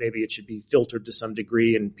public, and that maybe it should be filtered to some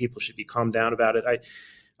degree and people should be calmed down about it.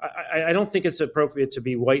 I don't think it's appropriate to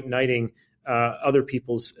be white knighting other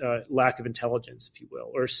people's lack of intelligence, if you will,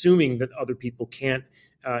 or assuming that other people can't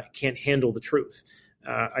handle the truth.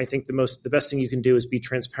 I think the best thing you can do is be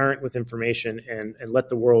transparent with information and let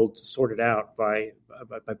the world sort it out by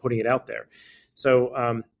putting it out there.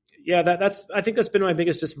 So I think that's been my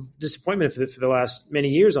biggest disappointment for the last many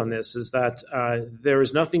years on this, is that there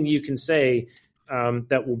is nothing you can say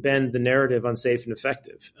that will bend the narrative unsafe and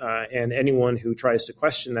effective. And anyone who tries to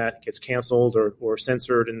question that gets canceled or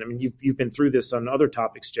censored. And I mean, you've been through this on other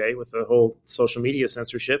topics, Jay, with the whole social media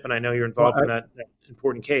censorship, and I know you're involved in that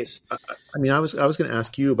important case. I mean, I was going to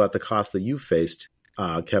ask you about the cost that you faced,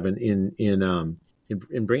 Kevin, in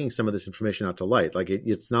bringing some of this information out to light. Like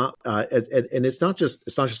it's not, and it's not just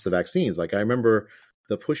the vaccines. Like I remember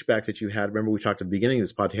the pushback that you had. Remember we talked at the beginning of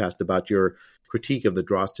this podcast about your critique of the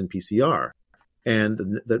Drosten PCR and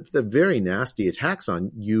the very nasty attacks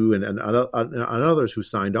on you and others who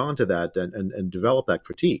signed on to that and developed that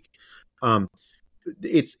critique.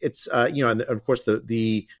 It's and of course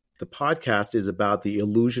the podcast is about the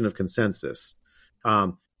illusion of consensus.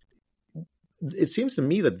 It seems to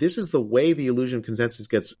me that this is the way the illusion of consensus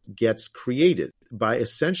gets created, by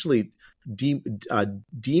essentially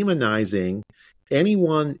demonizing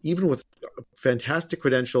anyone, even with fantastic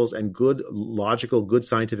credentials and good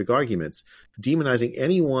scientific arguments, demonizing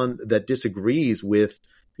anyone that disagrees with,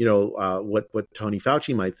 what Tony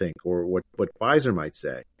Fauci might think or what Pfizer might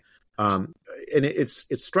say. And it's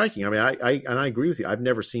striking. I mean, I agree with you. I've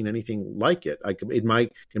never seen anything like it. In my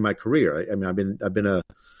career. I mean, I've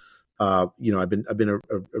been a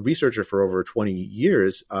researcher for over 20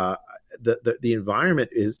 years. The environment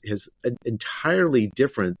is entirely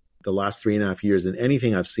different the last 3.5 years than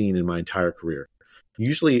anything I've seen in my entire career.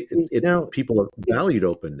 Usually, people have valued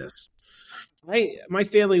openness. My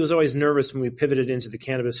family was always nervous when we pivoted into the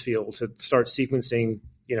cannabis field to start sequencing,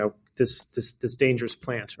 this dangerous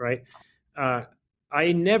plant. Right.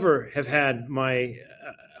 I never have had my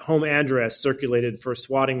home address circulated for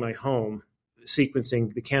swatting my home,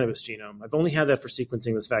 sequencing the cannabis genome. I've only had that for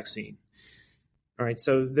sequencing this vaccine. All right.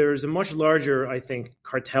 So there's a much larger, I think,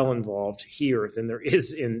 cartel involved here than there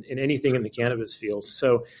is in anything in the cannabis field.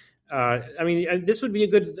 So, this would be a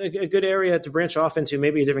good area to branch off into,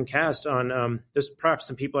 maybe a different cast on. There's perhaps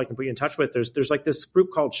some people I can put you in touch with. There's like this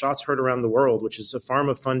group called Shots Heard Around the World, which is a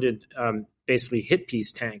pharma-funded, basically hit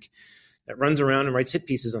piece tank that runs around and writes hit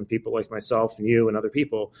pieces on people like myself and you and other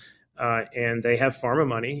people. And they have pharma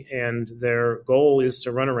money, and their goal is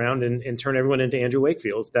to run around and turn everyone into Andrew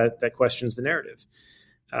Wakefield that questions the narrative.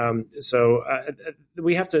 So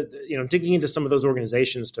we have to, digging into some of those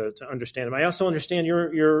organizations to understand them. I also understand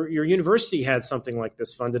your university had something like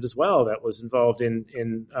this funded as well that was involved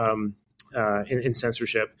in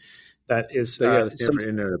censorship. That is, the Stanford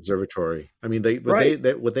Internet Observatory. I mean,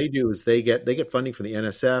 what they do is they get funding from the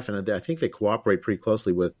NSF, and I think they cooperate pretty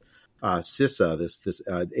closely with CISA, this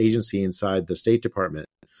agency inside the State Department.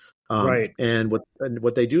 Right. And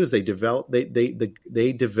what they do is they develop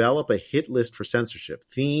a hit list for censorship,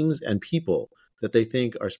 themes and people that they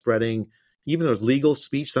think are spreading, even those legal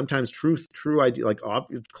speech, sometimes true idea, like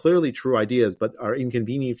clearly true ideas, but are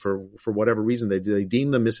inconvenient for whatever reason. They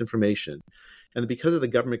deem them misinformation, and because of the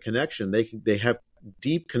government connection, they have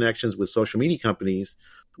deep connections with social media companies,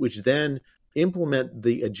 which then implement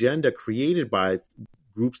the agenda created by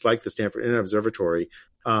groups like the Stanford Internet Observatory,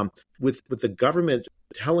 with the government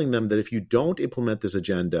telling them that if you don't implement this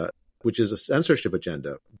agenda, which is a censorship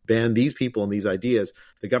agenda, ban these people and these ideas,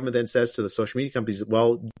 the government then says to the social media companies,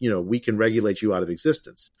 well, we can regulate you out of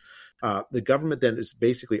existence. The government then is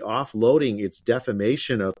basically offloading its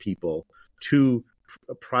defamation of people to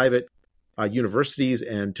private universities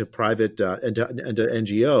and to private and to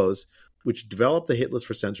NGOs, which develop the hit list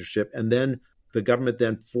for censorship, and then the government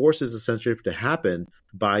then forces the censorship to happen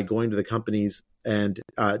by going to the companies and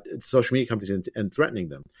social media companies and threatening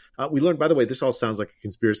them. We learned, by the way, this all sounds like a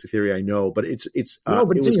conspiracy theory, I know, but it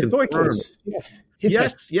was confirmed. Yeah.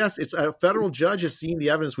 Yes, it's a federal judge has seen the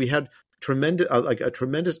evidence. We had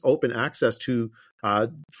tremendous open access to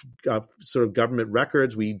sort of government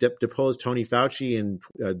records. We deposed Tony Fauci and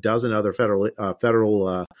a dozen other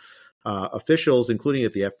federal officials, including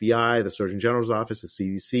at the FBI, the Surgeon General's office, the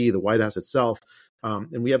CDC, the White House itself.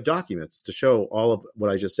 And we have documents to show all of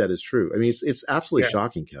what I just said is true. I mean, it's absolutely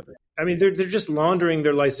shocking, Kevin. I mean, they're just laundering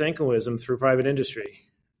their Lysenkoism through private industry,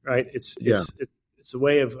 right? It's a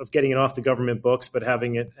way of getting it off the government books, but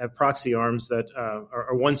having it have proxy arms that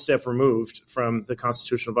are one step removed from the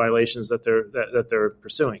constitutional violations that they're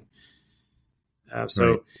pursuing.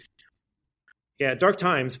 Yeah, dark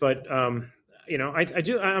times, but I'm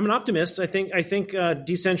an optimist. I think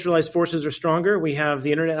decentralized forces are stronger. We have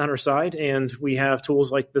the internet on our side, and we have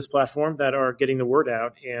tools like this platform that are getting the word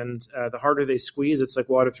out. And the harder they squeeze, it's like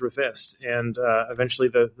water through a fist. And eventually,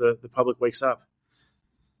 the public wakes up.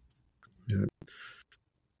 Yeah.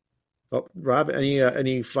 Well, Rob,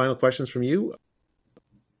 any final questions from you?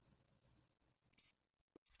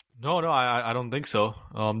 No, I don't think so.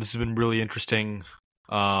 This has been really interesting.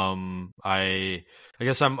 I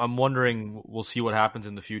guess I'm wondering, we'll see what happens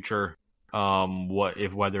in the future.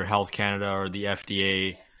 Whether Health Canada or the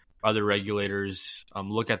FDA, other regulators,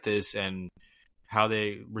 look at this and how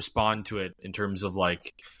they respond to it in terms of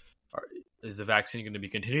is the vaccine going to be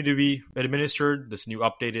continue to be administered, this new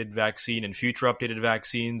updated vaccine and future updated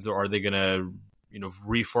vaccines, or are they going to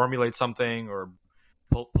reformulate something or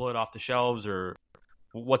pull it off the shelves, or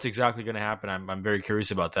what's exactly going to happen? I'm very curious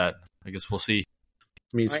about that. I guess we'll see.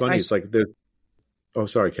 I mean, it's funny. It's like the. Oh,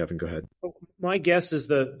 sorry, Kevin. Go ahead. My guess is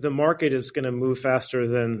the market is going to move faster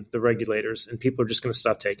than the regulators, and people are just going to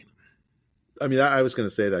stop taking them. I mean, I was going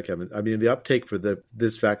to say that, Kevin. I mean, the uptake for the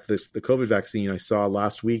COVID vaccine I saw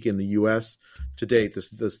last week in the U.S. to date,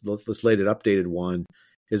 this latest updated one,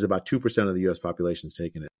 is about 2% of the U.S. population is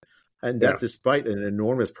taking it, and that despite an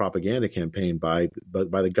enormous propaganda campaign by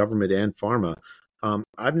the government and pharma.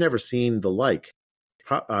 I've never seen the like.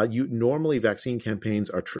 Normally vaccine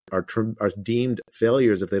campaigns are deemed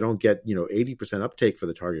failures if they don't get 80% uptake for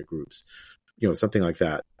the target groups, something like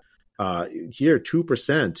that. Here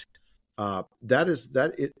 2%,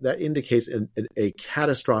 that indicates a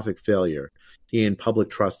catastrophic failure in public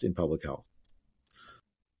trust in public health.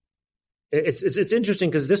 It's interesting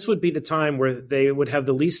because this would be the time where they would have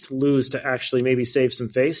the least to lose to actually maybe save some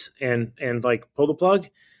face and pull the plug.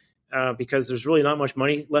 Because there's really not much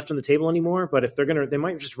money left on the table anymore. But if they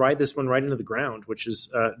might just ride this one right into the ground, which is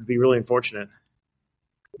be really unfortunate.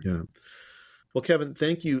 Yeah. Well, Kevin,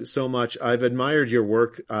 thank you so much. I've admired your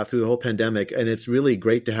work through the whole pandemic, and it's really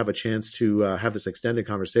great to have a chance to have this extended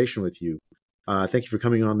conversation with you. Thank you for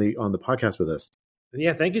coming on the podcast with us.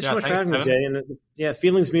 Yeah, thank you so much for having me, Jay. And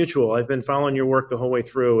feelings mutual. I've been following your work the whole way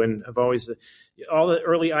through, and I've always all the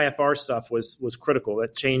early IFR stuff was critical.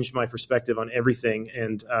 That changed my perspective on everything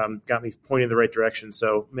and got me pointing in the right direction.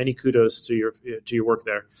 So many kudos to your work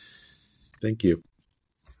there. Thank you.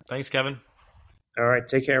 Thanks, Kevin. All right,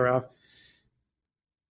 take care, Ralph.